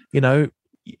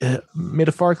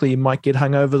 metaphorically, you might get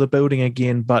hung over the building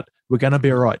again, but we're going to be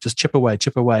all right. Just chip away.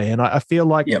 And I feel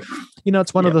like,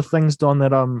 it's one of the things, Don,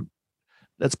 that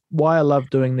that's why I love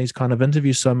doing these kind of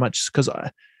interviews so much, because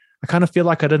I kind of feel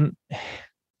like I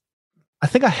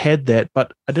think I had that,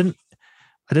 but I didn't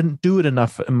do it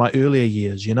enough in my earlier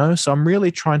years, So I'm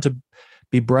really trying to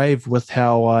be brave with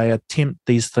how I attempt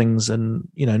these things in,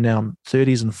 now I'm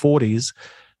 30s and 40s.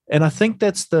 And I think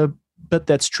that's the bit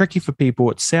that's tricky for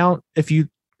people. If you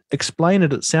explain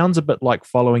it, it sounds a bit like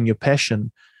following your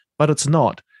passion, but it's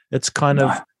not. It's kind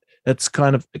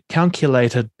of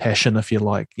calculated passion, if you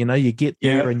like. You get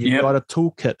there and you've got a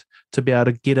toolkit to be able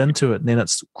to get into it, and then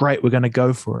it's great, we're going to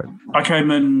go for it. I came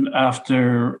in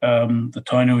after the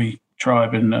Tainui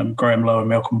tribe and Graham Lowe and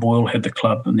Malcolm Boyle had the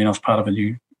club, and then I was part of a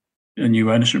new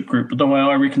ownership group. But the way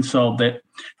I reconciled that,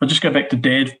 if I just go back to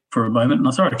Dad for a moment, and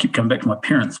I'm sorry I keep coming back to my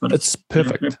parents, but it's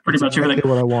perfect. Pretty much exactly everything.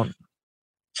 What I want.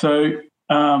 So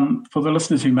for the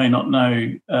listeners who may not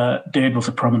know, Dad was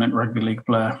a prominent rugby league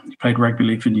player. He played rugby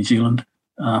league for New Zealand.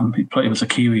 He was a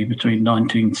Kiwi between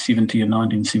 1970 and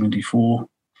 1974.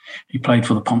 He played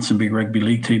for the Ponsonby Rugby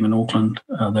League team in Auckland.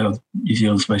 They were New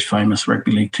Zealand's most famous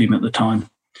rugby league team at the time.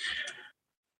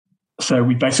 So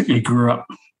we basically grew up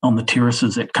on the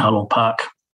terraces at Carlisle Park.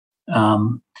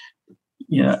 My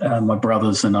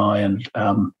brothers and I, and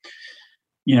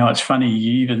it's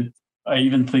funny. I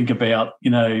even think about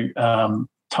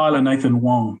Tyler Nathan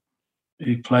Wong,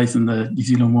 who plays in the New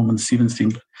Zealand Women's Sevens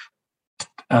team.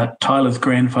 Tyler's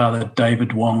grandfather,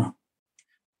 David Wong,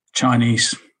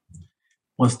 Chinese,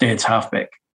 was Dad's halfback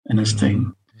in his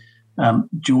team.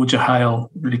 Georgia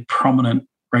Hale, really prominent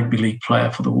rugby league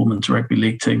player for the women's rugby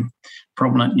league team,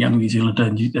 prominent young New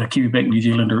Zealander, Kiwi-back New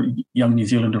Zealander, young New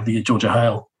Zealander of the year, Georgia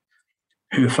Hale.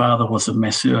 Her father was a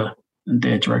masseur in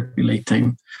Dad's rugby league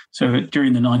team. So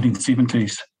during the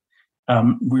 1970s,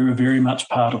 we were very much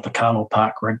part of the Carlisle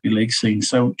Park rugby league scene.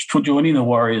 So for joining the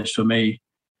Warriors, for me,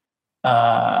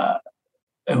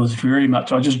 it was very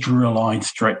much, I just drew a line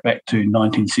straight back to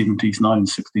 1970s,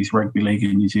 1960s rugby league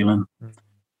in New Zealand.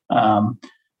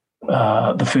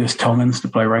 The first Tongans to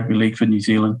play rugby league for New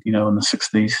Zealand, in the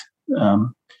 60s.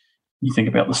 You think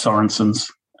about the Sorensens,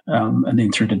 and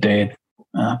then through to Dad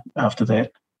after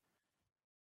that.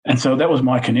 And so that was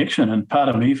my connection. And part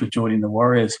of me for joining the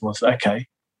Warriors was, okay,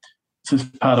 this is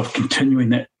part of continuing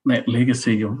that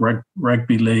legacy of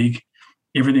rugby league,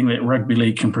 everything that rugby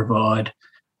league can provide,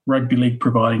 rugby league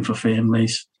providing for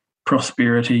families,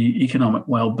 prosperity, economic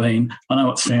well-being. I know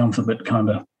it sounds a bit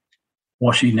kind of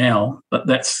washy now, but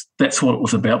that's what it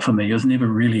was about for me. It was never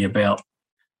really about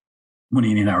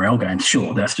winning NRL games.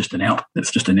 Sure, that's just an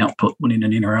output, winning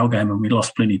an NRL game, and we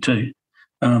lost plenty too.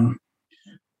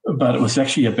 But it was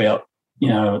actually about,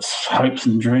 it's hopes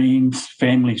and dreams.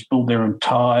 Families build their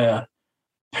entire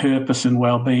purpose and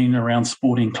well-being around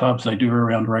sporting clubs. They do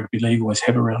around rugby league, always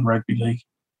have around rugby league.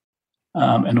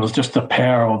 And it was just the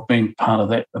power of being part of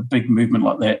that, a big movement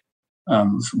like that,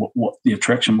 was what the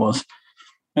attraction was.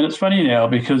 And it's funny now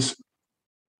because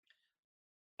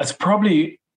it's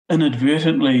probably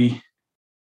inadvertently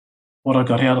what I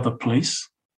got out of the police.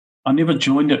 I never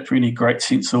joined it for any great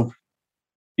sense of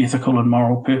ethical and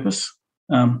moral purpose,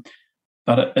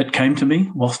 but it came to me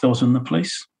whilst I was in the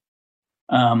police.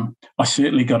 I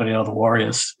certainly got it out of the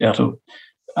Warriors, out of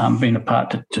being a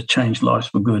part to change lives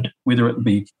for good, whether it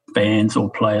be fans or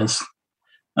players.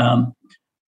 And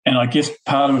I guess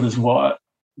part of it is what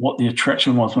the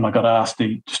attraction was when I got asked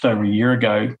just over a year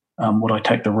ago, would I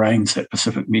take the reins at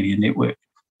Pacific Media Network?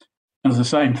 It was the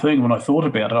same thing when I thought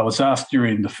about it. I was asked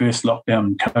during the first lockdown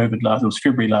in COVID, it was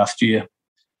February last year,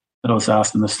 that I was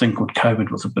asked, and this thing called COVID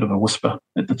was a bit of a whisper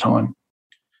at the time.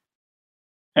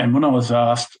 And when I was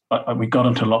asked, we got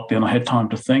into lockdown, I had time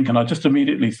to think, and I just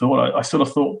immediately thought, I sort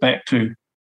of thought back to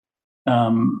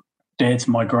Dad's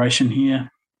migration here,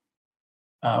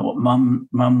 what Mum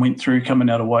went through coming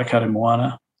out of Waikato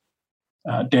Moana,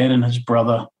 Dad and his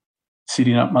brother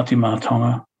setting up Mati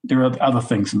Mātonga. There are other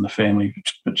things in the family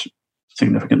which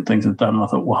significant things have done. And I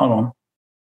thought, well, hold on.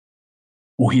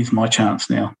 Well, here's my chance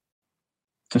now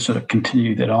to sort of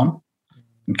continue that on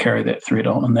and carry that thread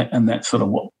on. And that's sort of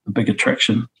what the big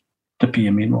attraction to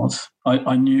PMN was.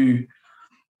 I knew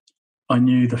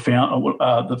the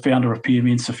founder of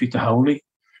PMN, Safita Hauli,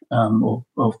 or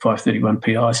 531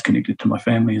 PIs, connected to my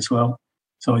family as well.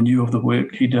 So I knew of the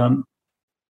work he'd done.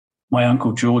 My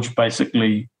uncle George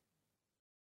basically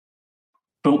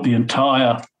built the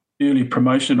entire early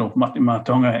promotion of Mati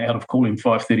Mātonga out of calling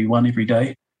 531 every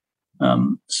day.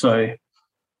 So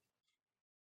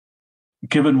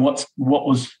given what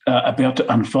was about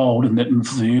to unfold, and that in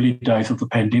the early days of the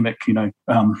pandemic,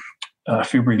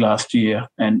 February last year,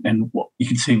 and what you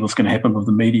can see what's going to happen with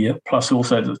the media, plus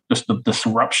also just the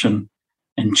disruption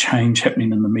and change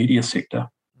happening in the media sector,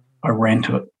 I ran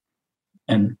to it.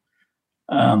 And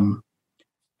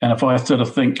if I sort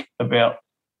of think about,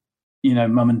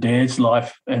 Mum and Dad's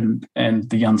life and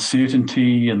the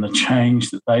uncertainty and the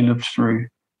change that they lived through,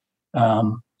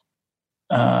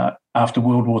 after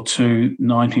World War II,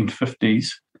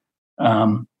 1950s.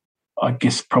 I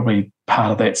guess probably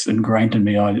part of that's ingrained in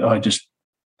me.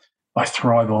 I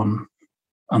thrive on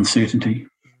uncertainty.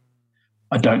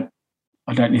 I don't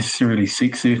necessarily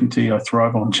seek certainty. I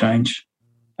thrive on change.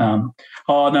 No,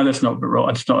 that's not right.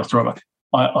 It's not a thrive.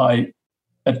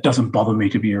 It doesn't bother me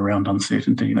to be around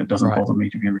uncertainty, and it doesn't bother me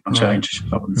to be around change.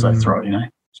 I wouldn't say thrive,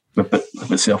 a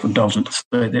bit self-indulgent to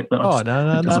say that. But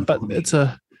no. But it's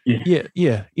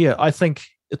yeah. I think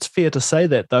it's fair to say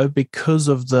that though, because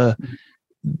of the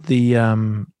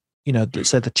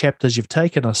say the chapters you've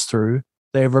taken us through,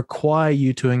 they require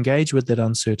you to engage with that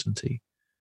uncertainty.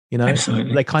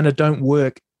 Absolutely. They kind of don't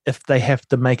work if they have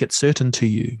to make it certain to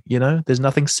you. There's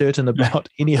nothing certain about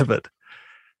any of it.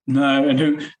 No, and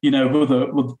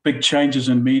with big changes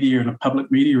in media and a public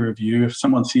media review, if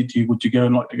someone said to you, "Would you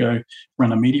like to go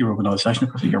run a media organisation?" Of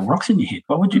course, you got rocks in your head.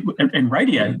 Why would you? And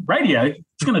radio,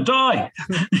 it's going to die,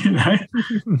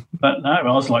 But no,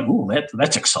 I was like, "Oh,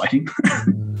 that's exciting."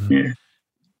 Yeah.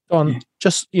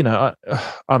 Just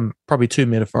I'm probably too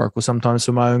metaphorical sometimes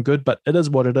for my own good, but it is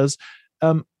what it is.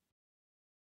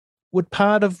 Would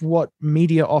part of what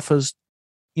media offers,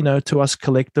 to us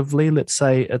collectively, let's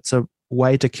say it's a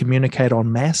way to communicate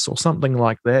en masse or something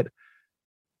like that,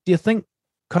 do you think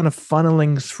kind of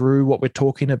funneling through what we're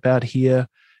talking about here,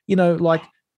 like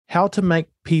how to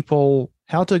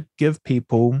give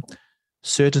people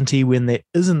certainty when there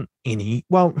isn't any?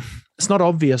 Well, it's not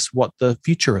obvious what the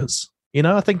future is.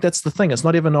 I think that's the thing. It's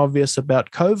not even obvious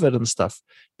about COVID and stuff.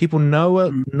 People know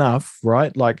it enough,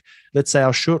 right? Like, let's say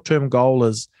our short-term goal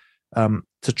is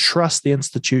to trust the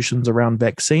institutions around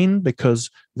vaccine, because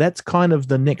that's kind of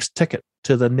the next ticket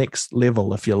to the next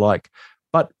level, if you like.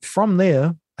 But from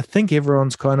there, I think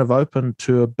everyone's kind of open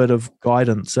to a bit of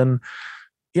guidance. And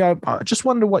I just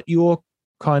wonder what your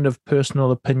kind of personal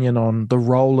opinion on the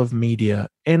role of media.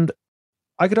 And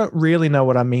I don't really know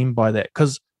what I mean by that,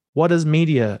 because what is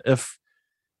media?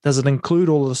 Does it include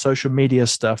all of the social media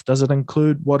stuff? Does it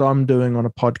include what I'm doing on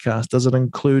a podcast? Does it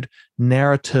include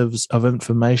narratives of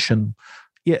information?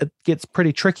 Yeah, it gets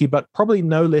pretty tricky, but probably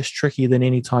no less tricky than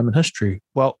any time in history.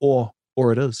 Well, or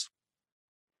it is.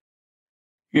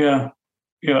 Yeah.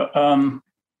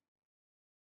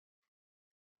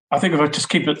 I think if I just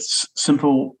keep it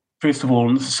simple, first of all,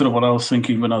 and this is sort of what I was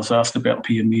thinking when I was asked about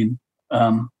PMN,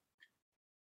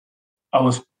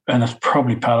 and it's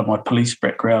probably part of my police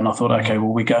background. I thought, okay,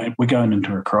 well, we're going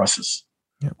into a crisis,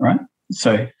 right?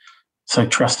 So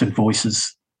trusted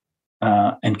voices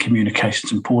and communication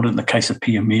is important. In the case of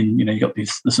PMN, you got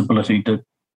this ability to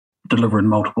deliver in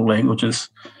multiple languages.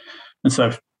 And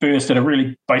so first, at a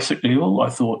really basic level, I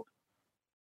thought,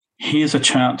 here's a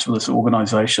chance for this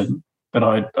organisation that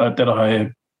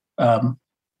I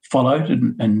followed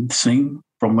and seen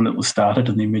from when it was started,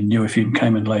 and then when New FM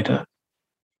came in later.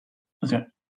 I thought,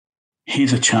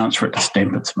 here's a chance for it to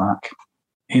stamp its mark.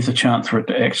 Here's a chance for it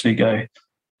to actually go,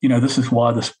 this is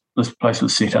why this place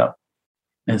was set up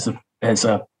as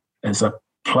a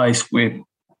place where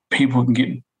people can get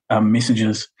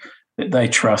messages that they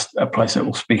trust, a place that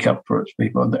will speak up for its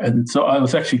people. And so I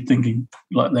was actually thinking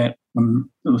like that when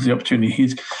there was the opportunity here.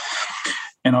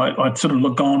 And I'd sort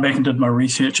of gone back and did my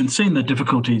research and seen the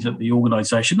difficulties that the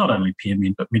organisation, not only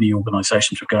PMN, but many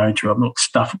organisations were going through. I'm not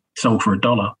stuff sold for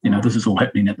 $1. This is all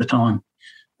happening at the time.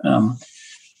 And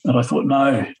I thought,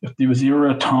 no, if there was ever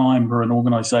a time for an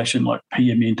organisation like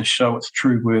PMN to show its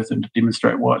true worth and to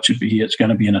demonstrate why it should be here, it's going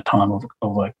to be in a time of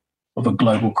a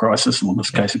global crisis, or in this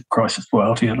case, a crisis for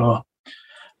Aotearoa.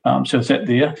 So it's that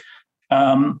there.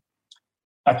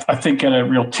 I think at a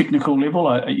real technical level,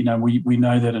 we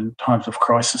know that in times of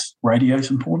crisis, radio is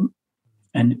important.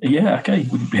 And we're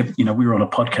on a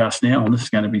podcast now, and this is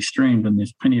going to be streamed, and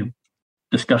there's plenty of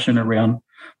discussion around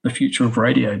the future of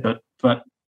radio. But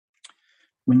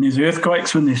when there's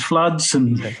earthquakes, when there's floods,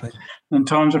 and in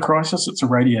times of crisis, it's a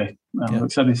radio.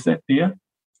 So there's that there.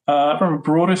 From a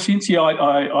broader sense,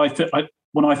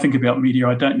 when I think about media,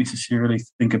 I don't necessarily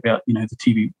think about the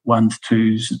TV 1s,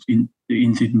 2s, the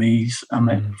NZMEs.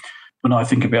 When I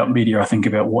think about media, I think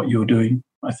about what you're doing.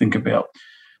 I think about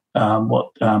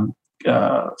what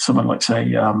someone like, say,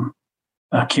 Kiani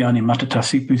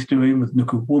Matatasipu's doing with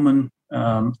Nuku Woman,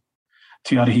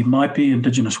 Te Arihi Maipi,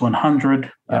 Indigenous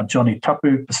 100, Johnny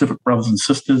Tapu, Pacific Brothers and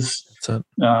Sisters,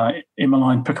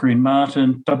 Emmeline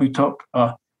Pickering-Martin, Tabutop.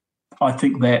 I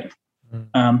think that.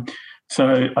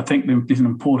 So I think there's an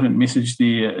important message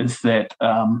there, is that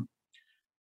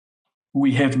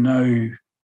we have no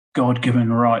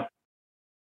God-given right.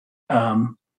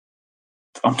 I'm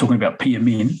talking about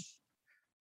PMN,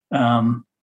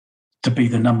 to be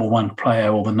the number one player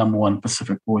or the number one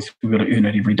Pacific voice. We've got to earn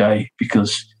it every day,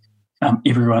 because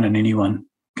everyone and anyone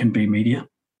can be media.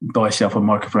 Buy yourself a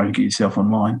microphone, get yourself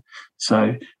online.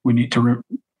 So we need to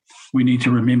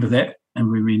remember that, and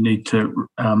we need to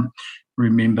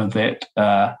remember that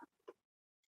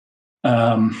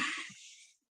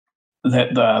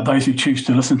those who choose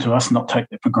to listen to us not take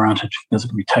that for granted, because it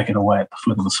can be taken away at the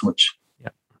flip of a switch.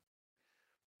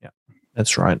 Yeah,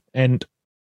 that's right. And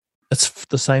it's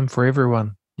the same for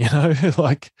everyone,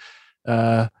 like,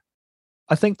 I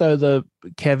think though the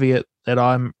caveat that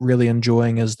I'm really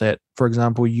enjoying is that, for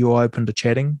example, you're open to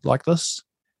chatting like this,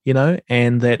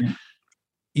 and that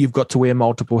you've got to wear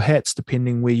multiple hats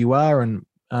depending where you are. And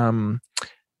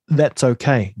that's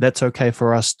okay. That's okay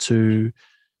for us to,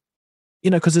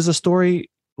 because there's a story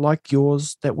like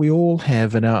yours that we all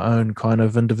have in our own kind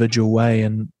of individual way.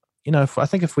 And, I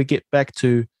think if we get back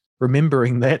to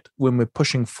remembering that when we're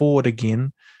pushing forward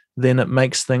again, then it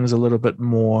makes things a little bit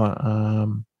more,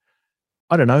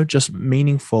 just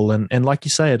meaningful. And like you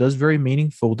say, it is very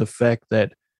meaningful, the fact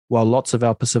that while lots of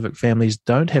our Pacific families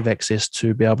don't have access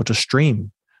to be able to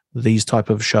stream these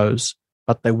type of shows,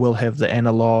 but they will have the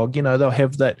analog, they'll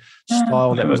have that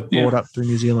style that was brought up through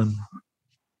New Zealand.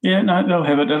 Yeah, no, they'll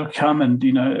have it. It'll come, and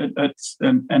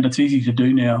it's easy to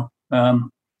do now.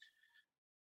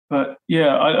 But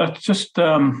yeah, I just,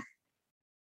 of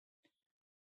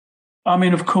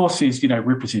course, there's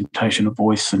representation of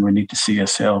voice, and we need to see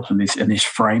ourselves, and there's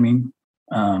framing,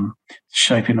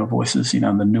 shaping of voices,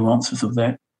 and the nuances of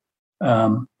that.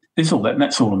 There's all that, and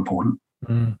that's all important.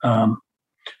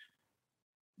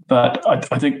 But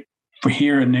I think for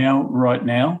here and now, right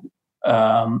now,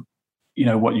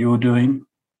 what you're doing,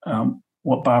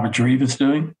 what Barbara Drever's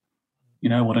doing,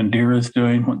 what Indira's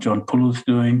doing, what John Puller's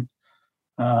doing,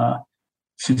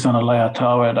 Susanna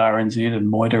Leotawa at RNZ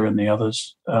and Moida and the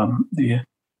others there.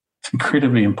 It's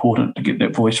incredibly important to get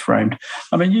that voice framed.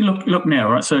 You look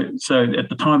now, right? So at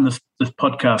the time this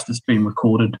podcast has been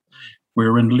recorded,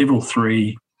 we're in level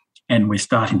 3, and we're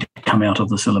starting to come out of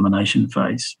this elimination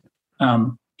phase.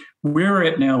 Where we're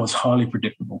at now is highly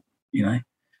predictable.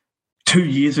 2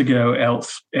 years ago, our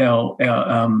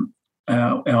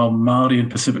Māori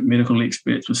and Pacific medical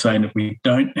experts were saying if we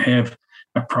don't have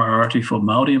a priority for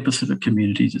Māori and Pacific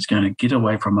communities, it's going to get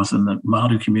away from us, and the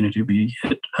Māori community will be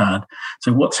hit hard.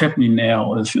 So what's happening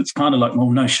now is it's kind of like, well,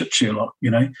 no shit, Sherlock.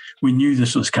 We knew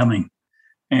this was coming,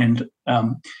 and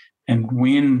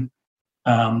when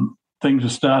things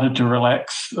have started to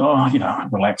relax,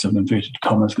 relax in inverted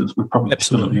commas, because we're probably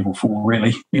still at level 4,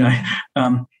 really.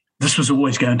 This was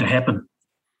always going to happen,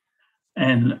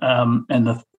 I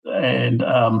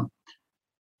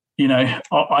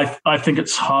think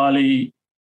it's highly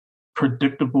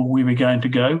predictable where we're going to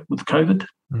go with COVID.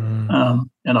 And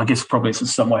I guess probably it's in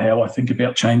some way how I think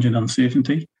about change and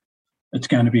uncertainty. It's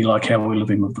going to be like how we're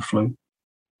living with the flu.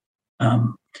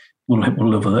 We'll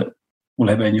live with it. We'll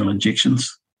have annual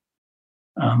injections,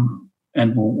 and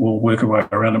we'll work our way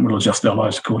around it. We'll adjust our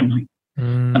lives accordingly.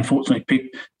 Unfortunately,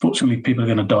 people are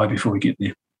going to die before we get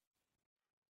there.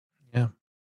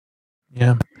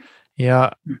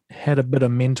 Yeah. Had a bit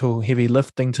of mental heavy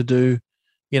lifting to do,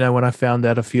 when I found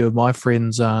out a few of my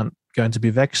friends aren't going to be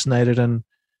vaccinated. And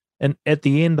at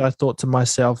the end, I thought to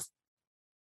myself,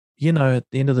 at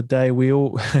the end of the day, we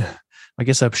all, I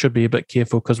guess I should be a bit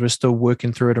careful because we're still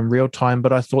working through it in real time.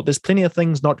 But I thought there's plenty of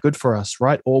things not good for us,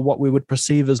 right? Or what we would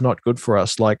perceive as not good for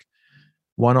us. Like,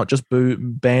 why not just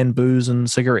ban booze and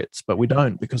cigarettes? But we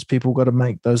don't, because people got to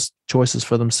make those choices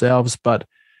for themselves. But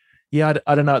yeah,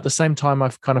 I don't know. At the same time,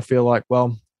 I kind of feel like,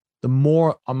 well, the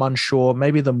more I'm unsure,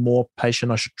 maybe the more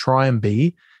patient I should try and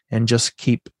be, and just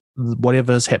keep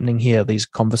whatever is happening here, these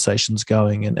conversations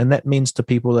going. And that means to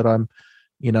people that I'm,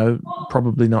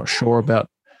 probably not sure about,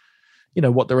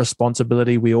 what the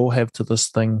responsibility we all have to this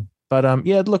thing. But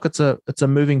look, it's a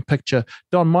moving picture.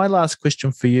 Don, my last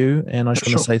question for you, and I just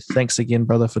want to say thanks again,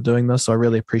 brother, for doing this. I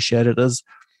really appreciate it, is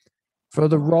for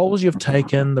the roles you've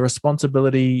taken, the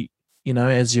responsibility,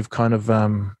 as you've kind of,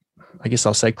 I guess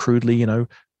I'll say crudely,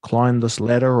 climbed this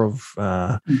ladder of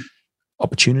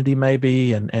opportunity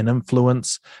maybe and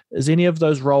influence. Has any of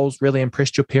those roles really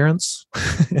impressed your parents?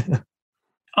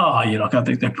 I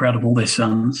think they're proud of all their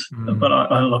sons. But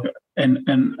I look, and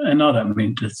I don't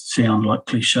mean to sound like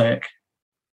cliche,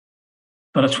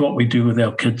 but it's what we do with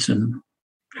our kids and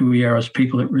who we are as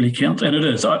people that really counts. And it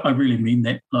is. I really mean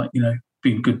that. Like,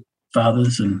 being good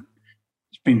fathers and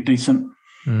being decent.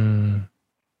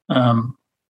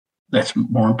 That's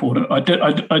more important. I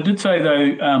did say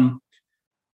though,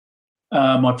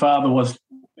 my father was,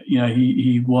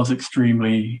 he was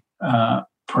extremely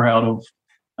proud of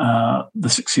the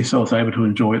success I was able to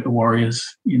enjoy at the Warriors,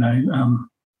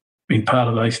 being part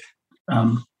of those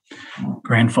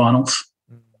grand finals.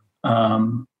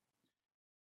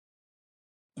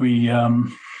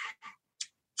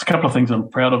 It's a couple of things I'm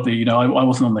proud of there. I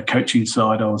wasn't on the coaching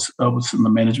side. I was on the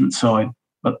management side,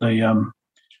 but the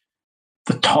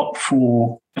top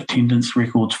 4 attendance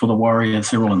records for the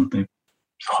Warriors, they're all in the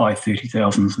high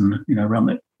 30,000s and around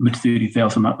that mid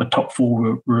 30,000 mark. The top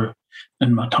 4 were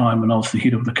in my time when I was the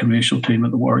head of the commercial team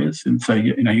at the Warriors, and so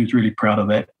he was really proud of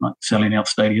that, like selling out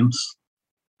stadiums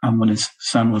when his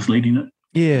son was leading it.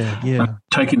 Yeah.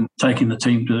 Taking the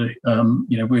team to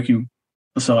working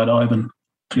beside Ivan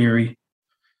Cleary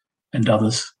and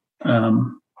others.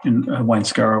 And Wayne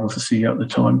Scarra was the CEO at the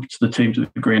time, to the team to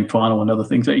the grand final and other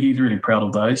things. He's really proud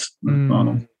of those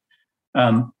final.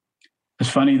 It's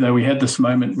funny though, we had this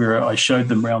moment where I showed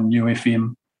them around New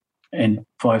FM and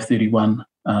 531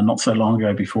 not so long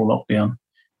ago before lockdown,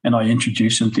 and I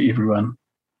introduced him to everyone.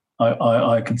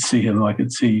 I could see him, I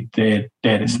could see Dad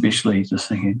especially, just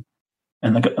thinking,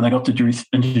 and they got to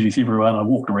introduce everyone. I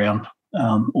walked around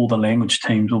all the language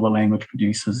teams, all the language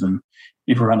producers, and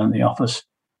everyone in the office.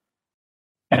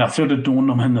 And I sort of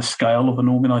dawned on him the scale of an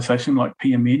organisation like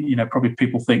PMN. Probably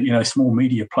people think, small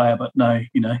media player, but no,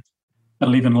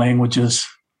 11 languages,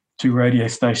 2 radio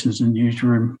stations and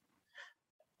newsroom,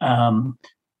 10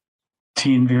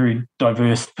 very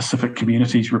diverse Pacific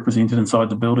communities represented inside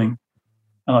the building.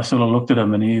 And I sort of looked at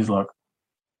him and he's like,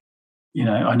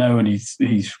 I know, and he's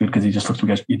good because he just looks at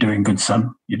me and goes, "You're doing good,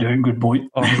 son. You're doing good, boy."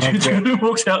 Oh, I love that.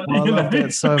 Walks out. I love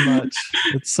that so much.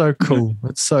 It's so cool.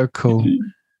 It's so cool.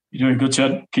 You're doing good,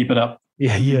 Chad. Keep it up.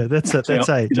 Yeah. That's it. That's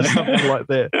it. Just something like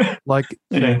that. Like,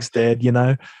 thanks, Dad.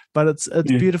 But it's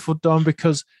beautiful, Dom,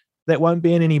 because that won't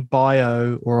be in any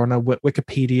bio or on a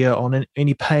Wikipedia on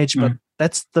any page. But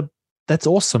that's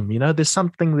awesome. There's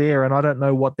something there, and I don't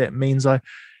know what that means. And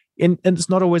it's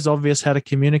not always obvious how to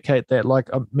communicate that. Like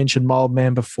I mentioned my old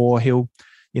man before,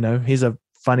 he's a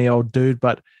funny old dude,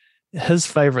 but his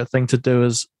favorite thing to do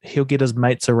is he'll get his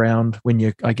mates around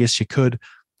I guess you could,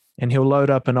 and he'll load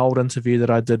up an old interview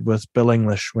that I did with Bill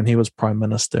English when he was Prime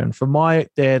Minister. And for my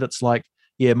dad, it's like,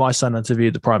 my son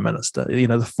interviewed the Prime Minister,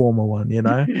 the former one,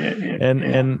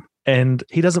 and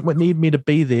he doesn't need me to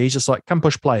be there. He's just like, come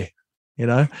push play.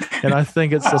 And I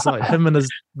think it's just like him and his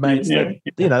mates,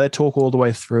 they talk all the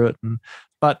way through it.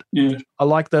 But I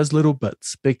like those little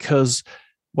bits, because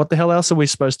what the hell else are we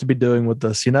supposed to be doing with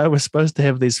this? We're supposed to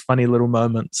have these funny little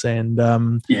moments. And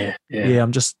I'm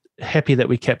just happy that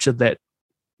we captured that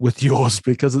with yours,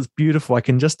 because it's beautiful. I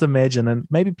can just imagine, and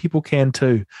maybe people can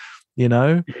too,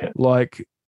 like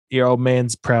your old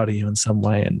man's proud of you in some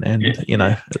way. And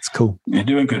it's cool. You're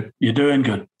doing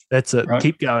good. That's it. Right.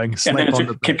 Keep going. Keep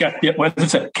going. Yeah,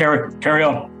 that's it. Carry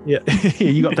on. Yeah,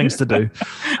 you got things to do.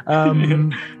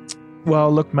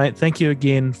 Well, look, mate, thank you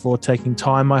again for taking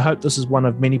time. I hope this is one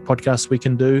of many podcasts we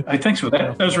can do. Hey, thanks for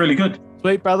that. That was really good.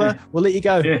 Sweet, brother. Yeah. We'll let you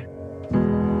go. Yeah.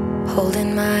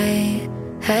 Holding my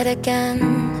head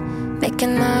again,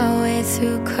 making my way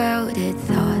through crowded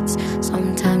thoughts.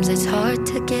 Sometimes it's hard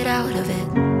to get out of it.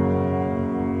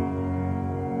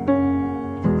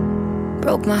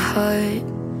 Broke my heart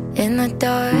in the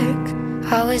dark.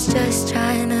 I was just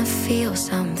trying to feel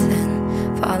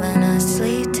something, falling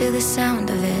asleep to the sound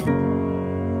of it.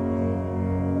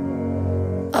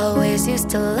 Always used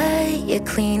to let you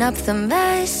clean up the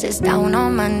messes, down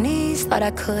on my knees, thought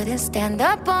I couldn't stand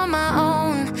up on my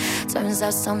own. Turns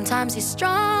out sometimes you're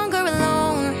stronger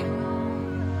alone.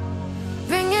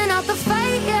 Bringing out the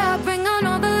fight, yeah, bring on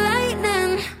all the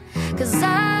lightning. 'Cause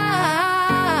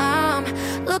I'm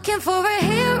looking for a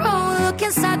hero, look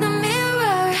inside the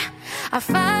mirror. I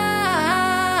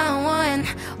found one,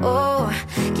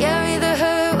 carry the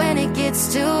hurt when it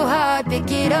gets too hard. Pick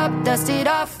it up, dust it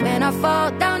off. When I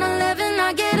fall down 11,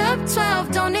 I get up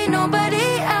 12. Don't need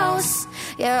nobody else.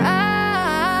 Yeah,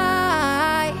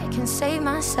 I can save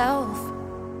myself.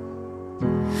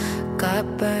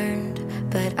 Got burned,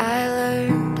 but I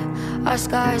learned. Our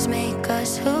scars make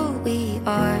us who we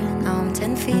are. Now I'm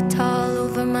 10 feet tall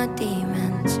over my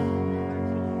demons.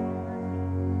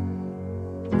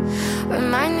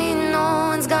 Remind me no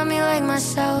one's got me like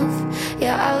myself.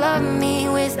 Yeah, I love me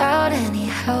without any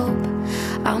help.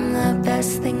 I'm the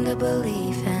best thing to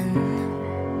believe in.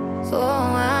 So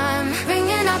I'm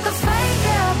bringing out the fight,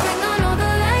 yeah, bring on all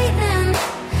the lightning.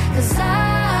 'Cause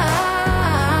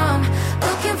I'm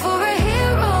looking for a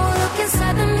hero, look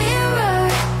inside the mirror.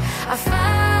 I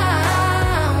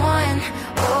found one,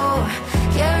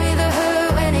 carry the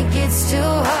hurt when it gets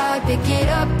too hard. Pick it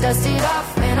up, dust it off.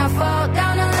 When I fall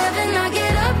down 11, I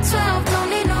get up 12. Don't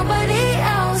need nobody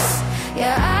else.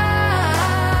 Yeah,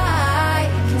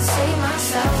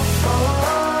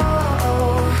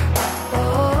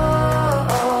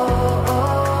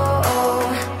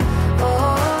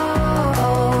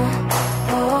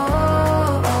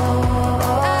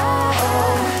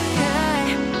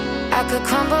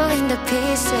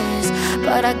 pieces,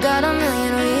 but I got a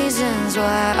million reasons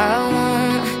why I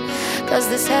won't. 'Cause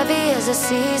this heavy is a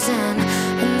season,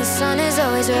 and the sun is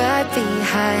always right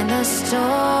behind the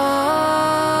storm.